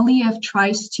politician, Aliyev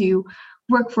tries to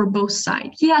work for both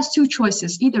sides. He has two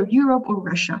choices, either Europe or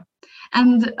Russia.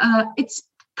 And it's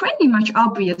pretty much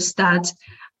obvious that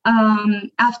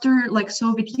after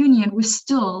Soviet Union, we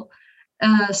still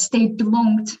state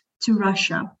belonged to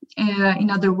Russia. In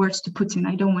other words, to Putin.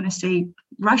 I don't want to say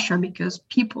Russia because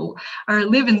people are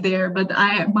living there, but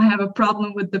I have a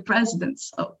problem with the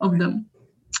presidents of them.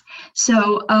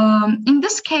 So in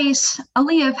this case,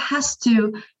 Aliyev has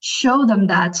to show them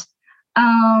that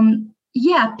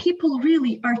people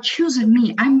really are choosing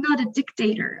me. I'm not a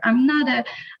dictator. I'm not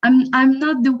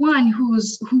the one who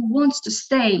wants to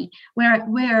stay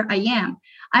where I am.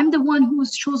 I'm the one who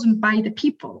is chosen by the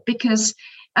people, because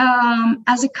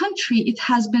as a country, it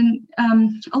has been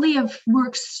Aliyev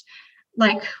works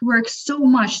so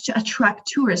much to attract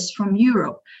tourists from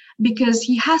Europe, because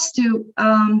he has to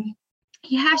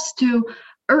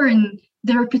earn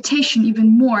their reputation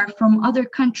even more from other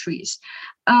countries.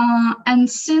 And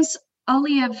since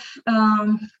Aliyev,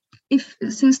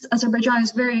 since Azerbaijan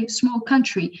is a very small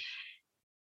country,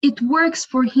 it works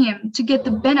for him to get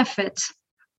the benefit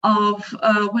of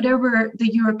whatever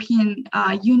the European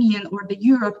Union or the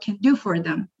Europe can do for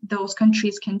them, those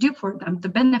countries can do for them, the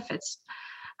benefits.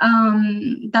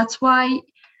 That's why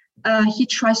he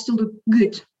tries to look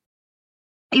good.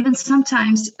 Even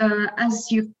sometimes,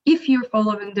 if you're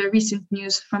following the recent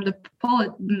news from the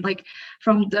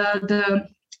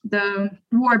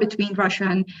war between Russia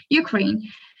and Ukraine,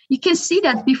 you can see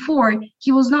that before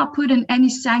he was not put in any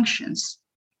sanctions.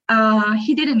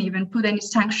 He didn't even put any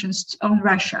sanctions on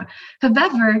Russia.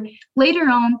 However, later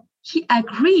on, he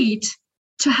agreed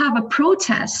to have a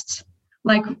protest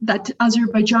like that.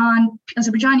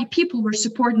 Azerbaijani people were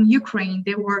supporting Ukraine.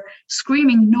 They were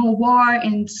screaming "No war"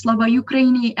 and "Slava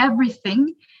Ukraini,"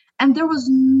 everything. And there was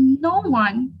no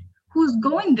one who's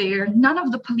going there. None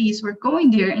of the police were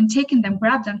going there and taking them,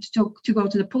 grab them to go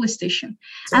to the police station.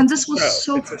 So and this was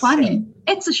so funny.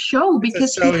 It's a show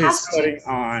because he has to.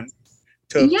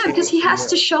 Yeah, because he has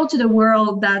to show to the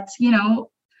world that, I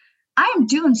am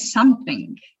doing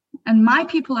something and my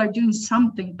people are doing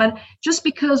something. But just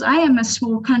because I am a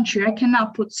small country, I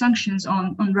cannot put sanctions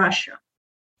on Russia.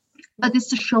 But it's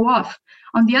to show off.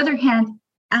 On the other hand,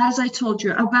 as I told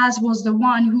you, Abbas was the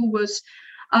one who was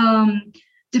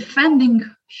defending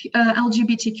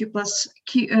LGBTQ plus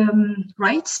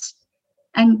rights.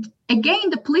 And again,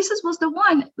 the police was the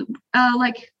one,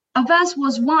 Abbas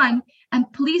was one, and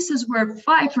police were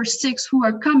 5 or 6 who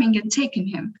are coming and taking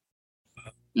him.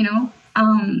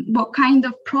 What kind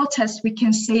of protest we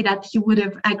can say that he would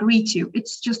have agreed to?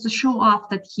 It's just a show off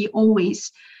that he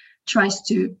always tries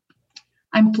to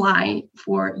imply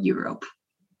for Europe.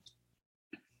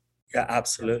 Yeah,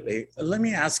 absolutely. Let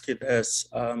me ask you this.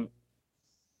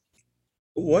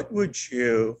 What would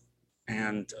you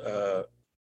and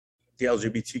the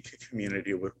LGBTQ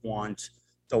community would want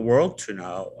the world to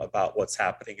know about what's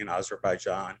happening in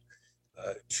Azerbaijan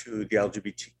to the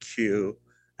LGBTQ,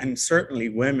 and certainly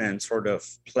women sort of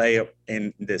play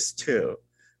in this too.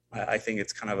 I think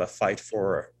it's kind of a fight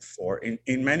for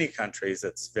in many countries,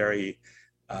 it's very,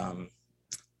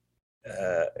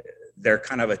 they're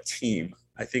kind of a team.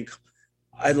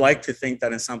 I'd like to think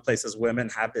that in some places women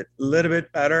have it a little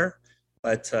bit better,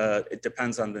 but it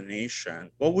depends on the nation.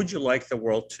 What would you like the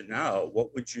world to know?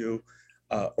 What would you,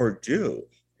 or do,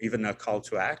 even a call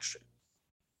to action?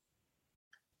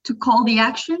 To call the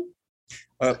action?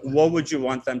 What would you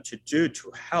want them to do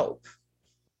to help?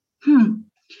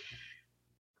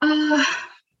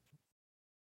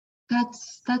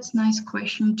 That's a nice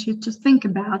question to think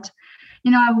about.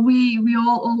 We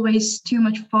all always too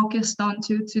much focused on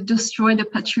to destroy the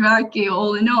patriarchy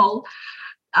all in all.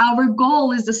 Our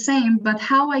goal is the same, but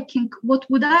what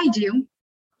would I do?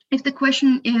 If the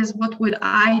question is what would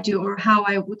I do or how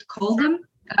I would call them,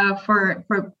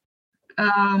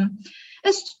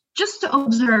 it's just to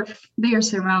observe their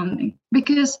surrounding,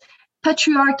 because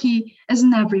patriarchy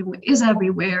is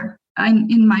everywhere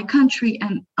in my country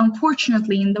and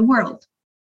unfortunately in the world.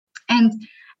 And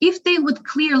if they would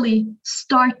clearly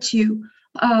start to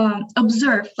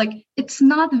observe, it's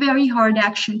not very hard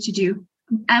action to do,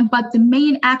 but the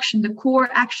main action, the core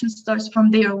action starts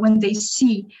from there when they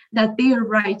see that their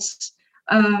rights,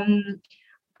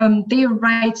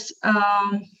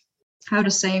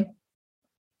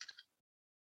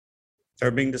 they're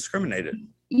being discriminated.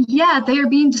 Yeah, they are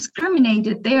being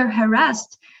discriminated. They are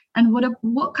harassed, and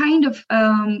what kind of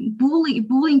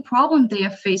bullying problem they are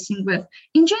facing with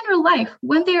in general life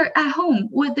when they're at home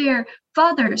with their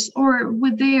fathers or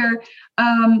with their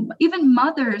even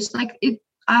mothers,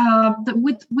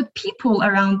 with people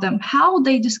around them, how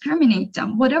they discriminate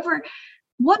them, what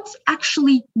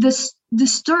actually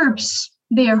disturbs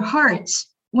their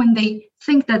hearts when they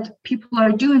think that people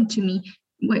are doing to me.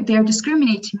 They're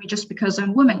discriminating me just because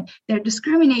I'm woman. They're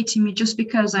discriminating me just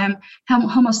because I'm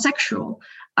homosexual,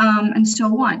 and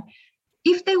so on.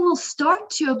 If they will start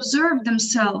to observe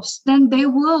themselves, then they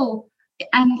will,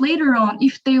 and later on,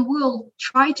 if they will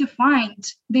try to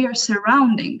find their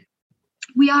surrounding,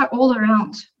 we are all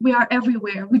around. We are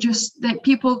everywhere.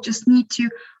 People just need to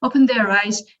open their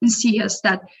eyes and see us,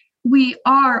 that we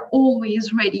are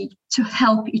always ready to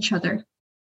help each other.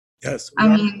 Yes, we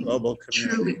are a global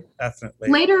community, truly. Definitely.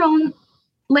 Later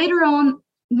on,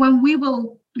 when we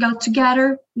will get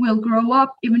together, we'll grow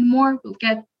up even more, we'll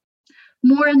get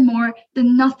more and more,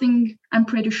 then nothing, I'm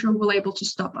pretty sure, will able to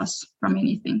stop us from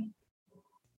anything.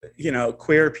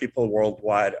 Queer people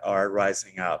worldwide are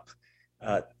rising up.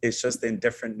 It's just in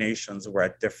different nations, we're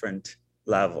at different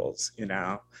levels,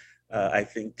 I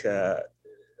think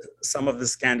some of the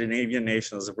Scandinavian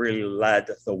nations really led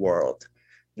the world.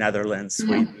 Netherlands,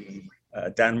 Sweden,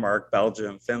 Denmark,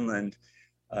 Belgium, Finland.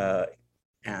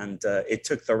 And it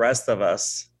took the rest of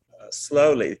us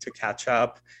slowly to catch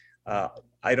up.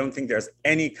 I don't think there's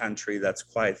any country that's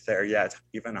quite there yet,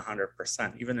 even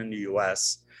 100%, even in the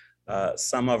US.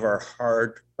 Some of our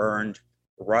hard-earned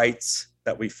rights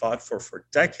that we fought for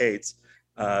decades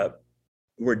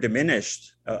were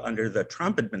diminished under the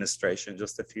Trump administration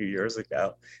just a few years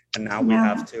ago. And now we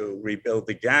have to rebuild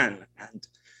again. And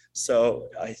so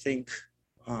I think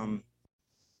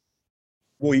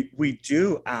we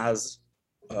do, as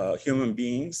human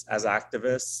beings, as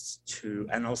activists,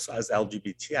 and also as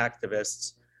LGBT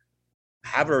activists,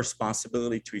 have a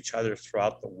responsibility to each other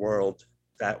throughout the world,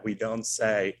 that we don't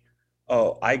say,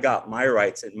 oh, I got my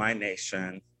rights in my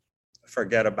nation,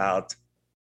 forget about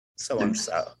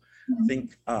so-and-so. I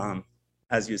think,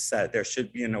 as you said, there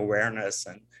should be an awareness,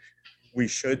 and we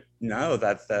should know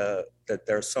that that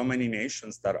there are so many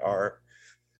nations that are,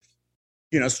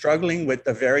 struggling with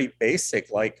the very basic,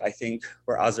 like I think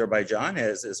where Azerbaijan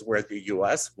is where the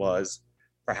US was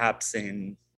perhaps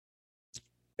in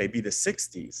maybe the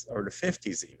 60s or the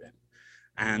 50s even.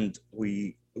 And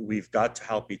we've got to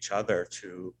help each other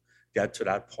to get to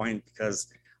that point, because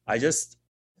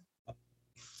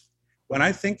when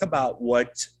I think about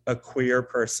what a queer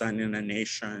person in a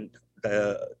nation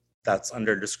that's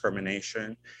under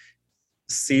discrimination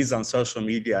sees on social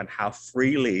media, and how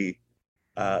freely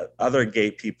other gay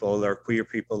people or queer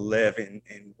people live in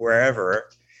wherever,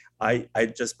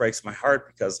 it just breaks my heart,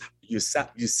 because you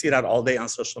see that all day on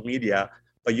social media,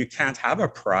 but you can't have a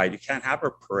pride, you can't have a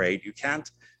parade, you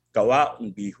can't go out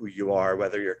and be who you are,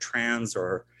 whether you're trans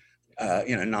or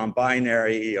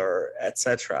non-binary or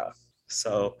etc.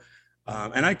 So,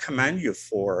 and I commend you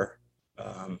for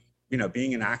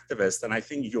being an activist, and I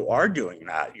think you are doing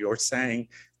that. You're saying,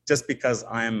 just because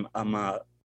I'm a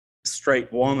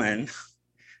straight woman,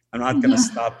 I'm not going to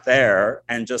stop there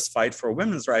and just fight for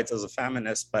women's rights as a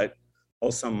feminist, but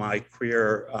also my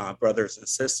queer brothers and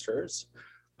sisters.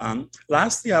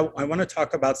 Lastly, I want to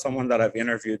talk about someone that I've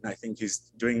interviewed, and I think he's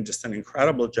doing just an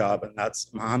incredible job, and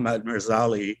that's Mohammad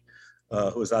Mirzali,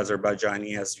 who's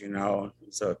Azerbaijani, as you know.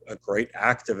 He's a great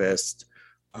activist.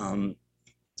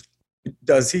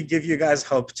 Does he give you guys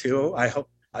hope too?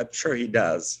 I'm sure he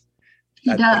does.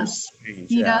 He does.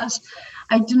 He does.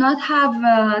 I do not have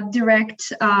a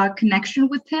direct connection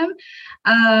with him,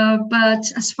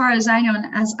 but as far as I know,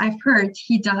 and as I've heard,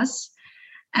 he does.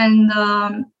 And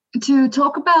to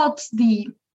talk about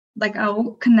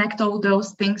I'll connect all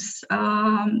those things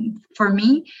for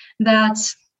me, the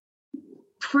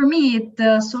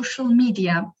social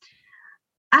media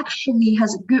actually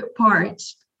has a good part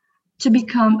to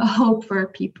become a hope for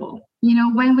people.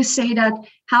 When we say that,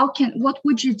 what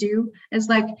would you do? It's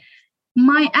like,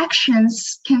 my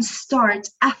actions can start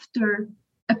after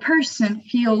a person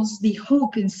feels the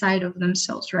hope inside of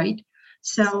themselves, right?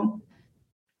 So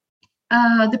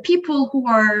the people who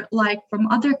are from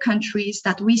other countries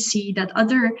that we see, that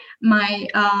my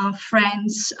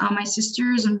friends, my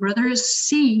sisters and brothers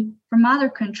see from other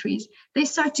countries, they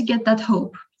start to get that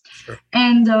hope. Sure.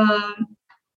 And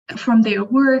from their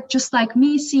work, just like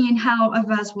me seeing how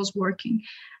Avaz was working,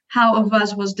 how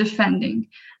Avaz was defending,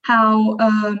 how,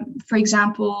 for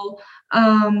example,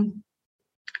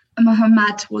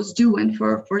 Muhammad was doing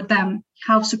for them,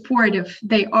 how supportive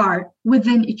they are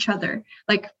within each other,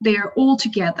 they are all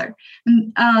together.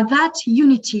 And that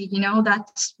unity, that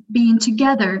being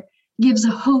together gives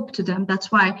a hope to them. That's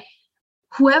why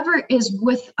whoever is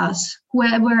with us,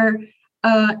 whoever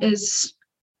is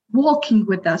walking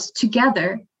with us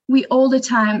together, we all the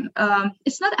time,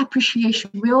 it's not appreciation,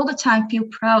 we all the time feel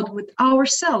proud with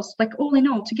ourselves, all in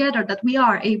all together, that we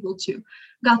are able to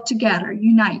got together,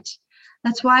 unite.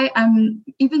 That's why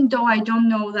even though I don't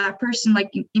know that person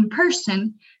in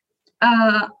person,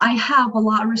 I have a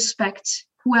lot of respect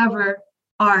whoever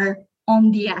are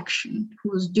on the action,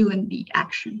 who's doing the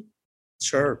action.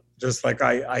 Sure, just like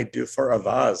I do for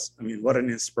Avaz. I mean, what an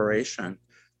inspiration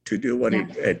to do what he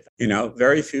did.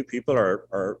 Very few people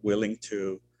are willing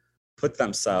to put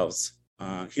themselves.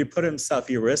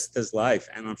 He risked his life,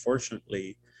 and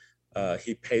unfortunately,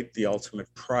 he paid the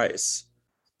ultimate price.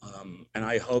 And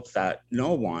I hope that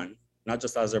no one, not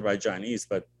just Azerbaijanis,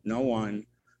 but no one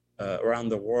around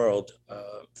the world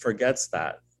forgets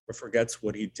that, or forgets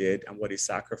what he did and what he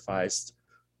sacrificed,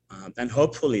 and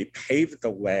hopefully paved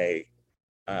the way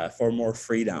for more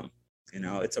freedom.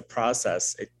 It's a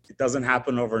process. It doesn't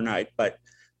happen overnight, but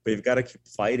we've got to keep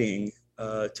fighting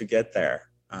to get there,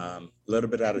 a little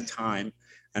bit at a time.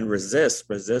 and resist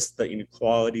the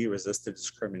inequality, resist the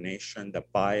discrimination, the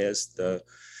bias, the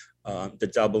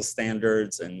double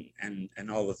standards,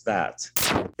 and all of that.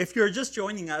 If you're just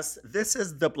joining us, this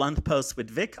is The Blunt Post with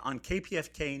Vic on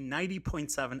KPFK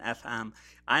 90.7 FM.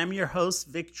 I am your host,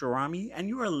 Vic Jarami, and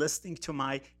you are listening to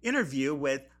my interview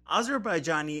with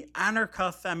Azerbaijani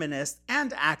anarcha-feminist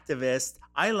and activist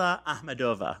Ayla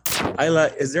Ahmedova.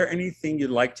 Ayla, is there anything you'd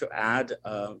like to add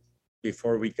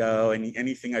before we go?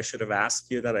 Anything I should have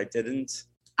asked you that I didn't?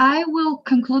 I will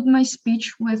conclude my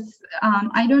speech with,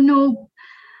 I don't know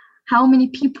how many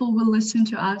people will listen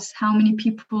to us, how many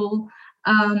people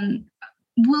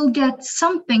will get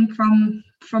something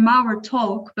from our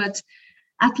talk, but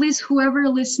at least whoever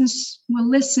listens will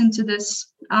listen to this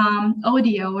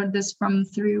audio or this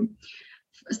through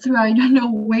I don't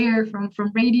know where, from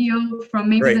radio, from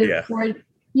maybe radio.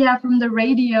 From the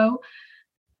radio.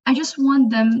 I just want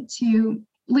them to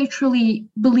literally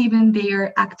believe in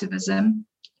their activism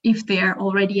if they are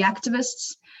already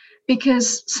activists,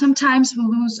 because sometimes we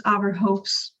lose our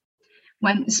hopes,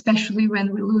 especially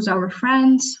when we lose our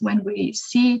friends, when we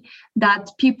see that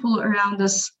people around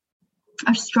us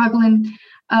are struggling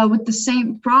with the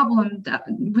same problem,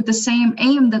 with the same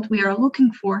aim that we are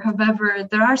looking for. However,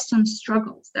 there are some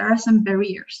struggles, there are some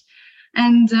barriers,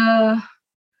 and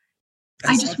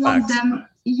I just want them,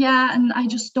 and I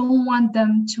just don't want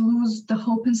them to lose the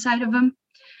hope inside of them,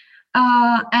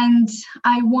 and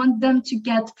I want them to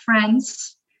get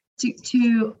friends,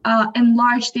 to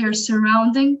enlarge their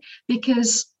surrounding,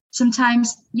 because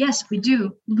sometimes, yes, we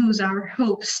do lose our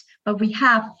hopes, but we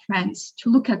have friends to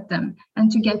look at them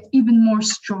and to get even more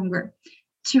stronger,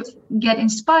 to get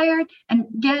inspired and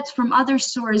get from other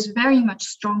stories very much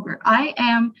stronger. I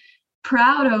am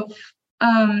proud of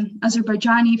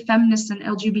Azerbaijani feminists and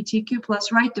LGBTQ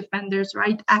plus right defenders,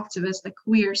 right activists, the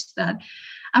queers, that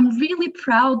I'm really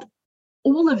proud,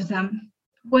 all of them,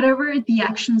 whatever the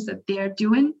actions that they are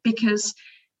doing, because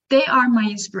they are my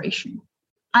inspiration.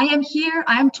 I am here,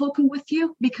 I am talking with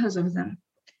you because of them.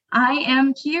 I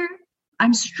am here,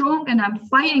 I'm strong, and I'm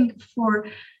fighting for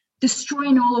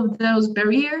destroying all of those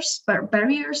barriers,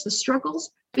 the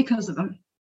struggles, because of them.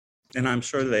 And I'm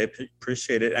sure they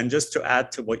appreciate it. And just to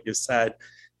add to what you said,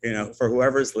 for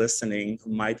whoever's listening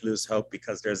who might lose hope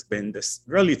because there's been this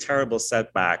really terrible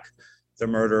setback, the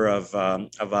murder of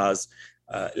Oz.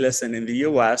 Listen, in the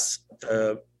US,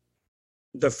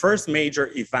 the first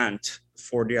major event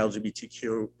for the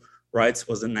LGBTQ rights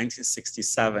was in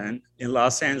 1967 in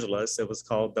Los Angeles. It was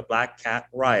called the Black Cat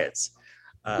Riots.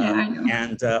 I know.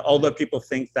 And although people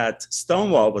think that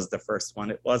Stonewall was the first one,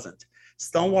 it wasn't.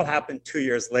 Stonewall happened 2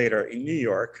 years later in New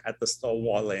York at the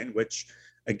Stonewall Inn, which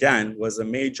again was a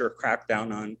major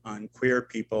crackdown on queer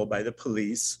people by the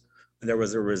police. And there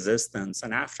was a resistance.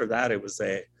 And after that, it was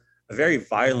a very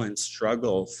violent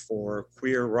struggle for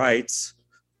queer rights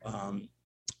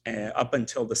up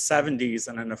until the 70s.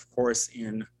 And then, of course,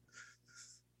 in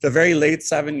the very late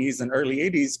 70s and early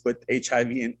 80s with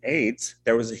HIV and AIDS,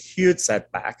 there was a huge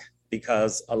setback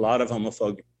because a lot of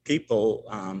homophobic people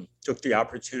took the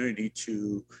opportunity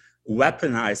to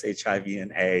weaponize HIV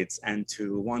and AIDS and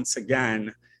to once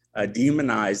again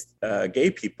demonize gay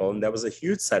people. And that was a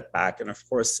huge setback. And of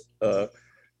course,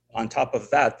 on top of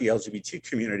that, the LGBT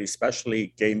community,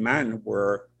 especially gay men,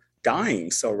 were dying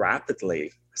so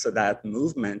rapidly. So that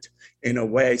movement, in a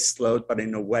way, slowed, but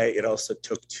in a way, it also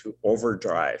took to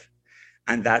overdrive.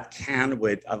 And that can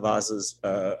with Avaz's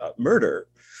murder.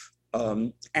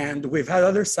 And we've had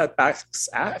other setbacks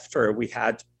after. We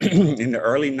had in the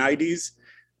early 90s,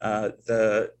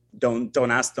 the Don't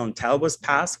Ask, Don't Tell was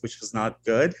passed, which was not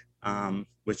good,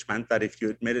 which meant that if you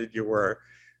admitted you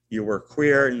were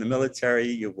queer in the military,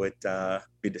 you would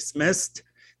be dismissed.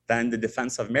 Then the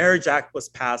Defense of Marriage Act was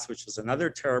passed, which was another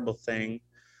terrible thing.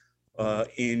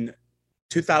 In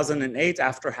 2008,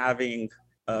 after having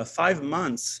 5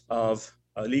 months of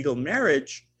legal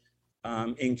marriage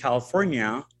in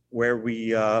California, where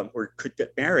we could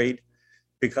get married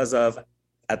because of,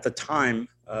 at the time,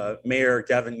 Mayor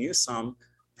Gavin Newsom,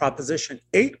 Proposition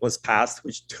 8 was passed,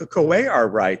 which took away our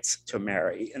rights to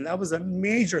marry. And that was a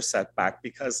major setback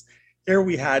because here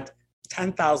we had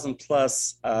 10,000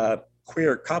 plus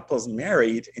queer couples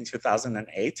married in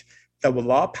 2008. The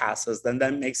law passes, then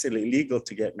that makes it illegal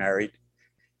to get married.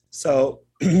 So,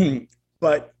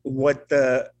 but what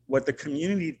the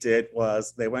community did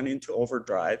was they went into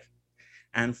overdrive,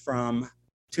 and from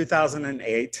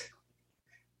 2008,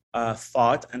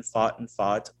 fought and fought and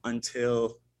fought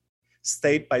until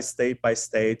state by state by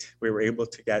state, we were able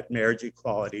to get marriage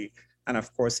equality. And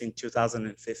of course, in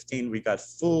 2015, we got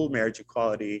full marriage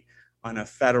equality on a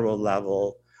federal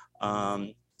level.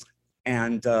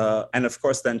 And of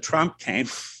course, then Trump came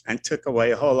and took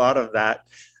away a whole lot of that.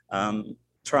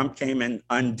 Trump came and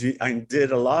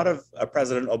undid a lot of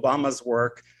President Obama's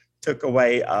work, took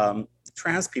away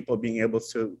trans people being able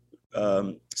to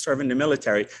serve in the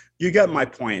military. You get my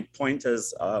point. Point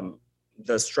is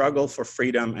the struggle for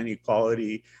freedom and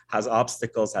equality has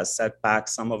obstacles, has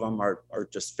setbacks. Some of them are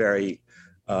just very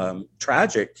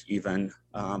tragic even,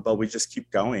 but we just keep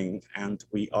going, and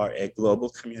we are a global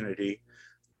community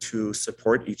to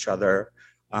support each other.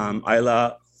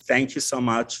 Ayla, thank you so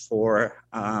much for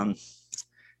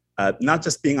not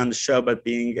just being on the show, but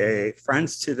being a friend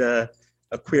to the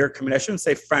queer community. I shouldn't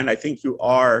say friend. I think you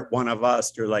are one of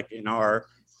us. You're like in our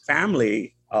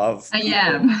family of I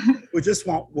am. we just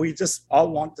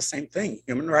all want the same thing: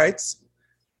 human rights,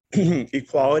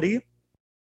 equality,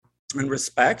 and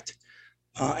respect.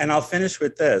 And I'll finish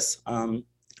with this.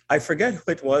 I forget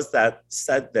who it was that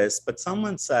said this, but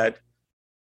someone said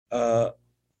that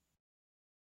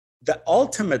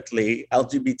ultimately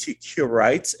LGBTQ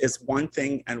rights is one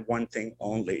thing and one thing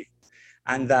only,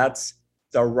 and that's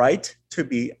the right to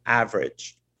be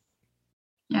average.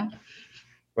 Yeah.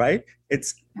 Right?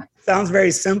 Sounds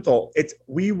very simple.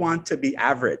 We want to be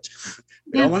average.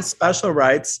 We don't want special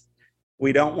rights.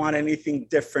 We don't want anything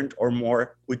different or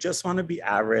more. We just want to be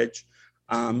average.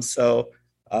 So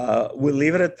we'll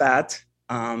leave it at that.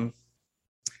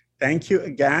 Thank you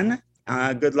again.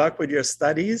 Good luck with your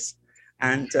studies,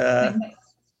 and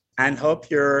hope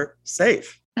you're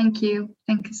safe. Thank you.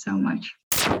 Thank you so much.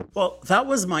 Well, that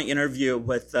was my interview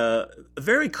with a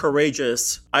very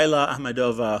courageous Ayla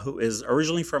Ahmedova, who is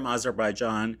originally from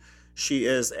Azerbaijan. She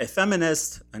is a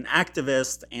feminist, an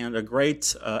activist, and a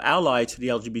great ally to the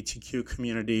LGBTQ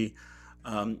community.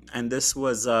 And this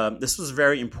was a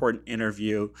very important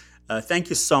interview. Thank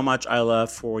you so much, Ayla,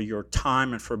 for your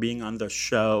time and for being on the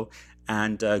show.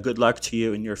 And good luck to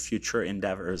you in your future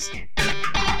endeavors.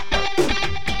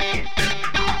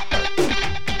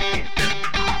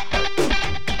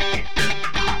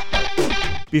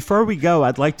 Before we go,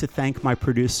 I'd like to thank my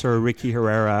producer, Ricky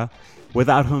Herrera,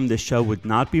 without whom this show would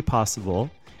not be possible,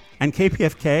 and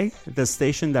KPFK, the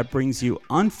station that brings you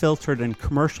unfiltered and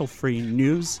commercial-free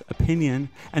news, opinion,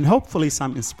 and hopefully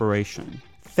some inspiration.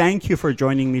 Thank you for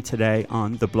joining me today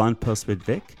on The Blunt Post with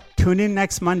Vic. Tune in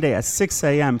next Monday at 6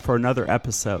 a.m. for another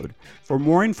episode. For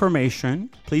more information,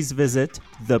 please visit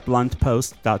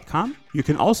thebluntpost.com. You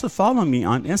can also follow me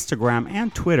on Instagram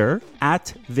and Twitter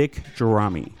at Vic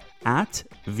Gerami, at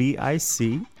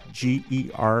VIC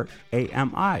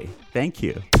GERAMI. Thank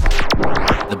you.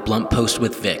 The Blunt Post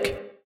with Vic.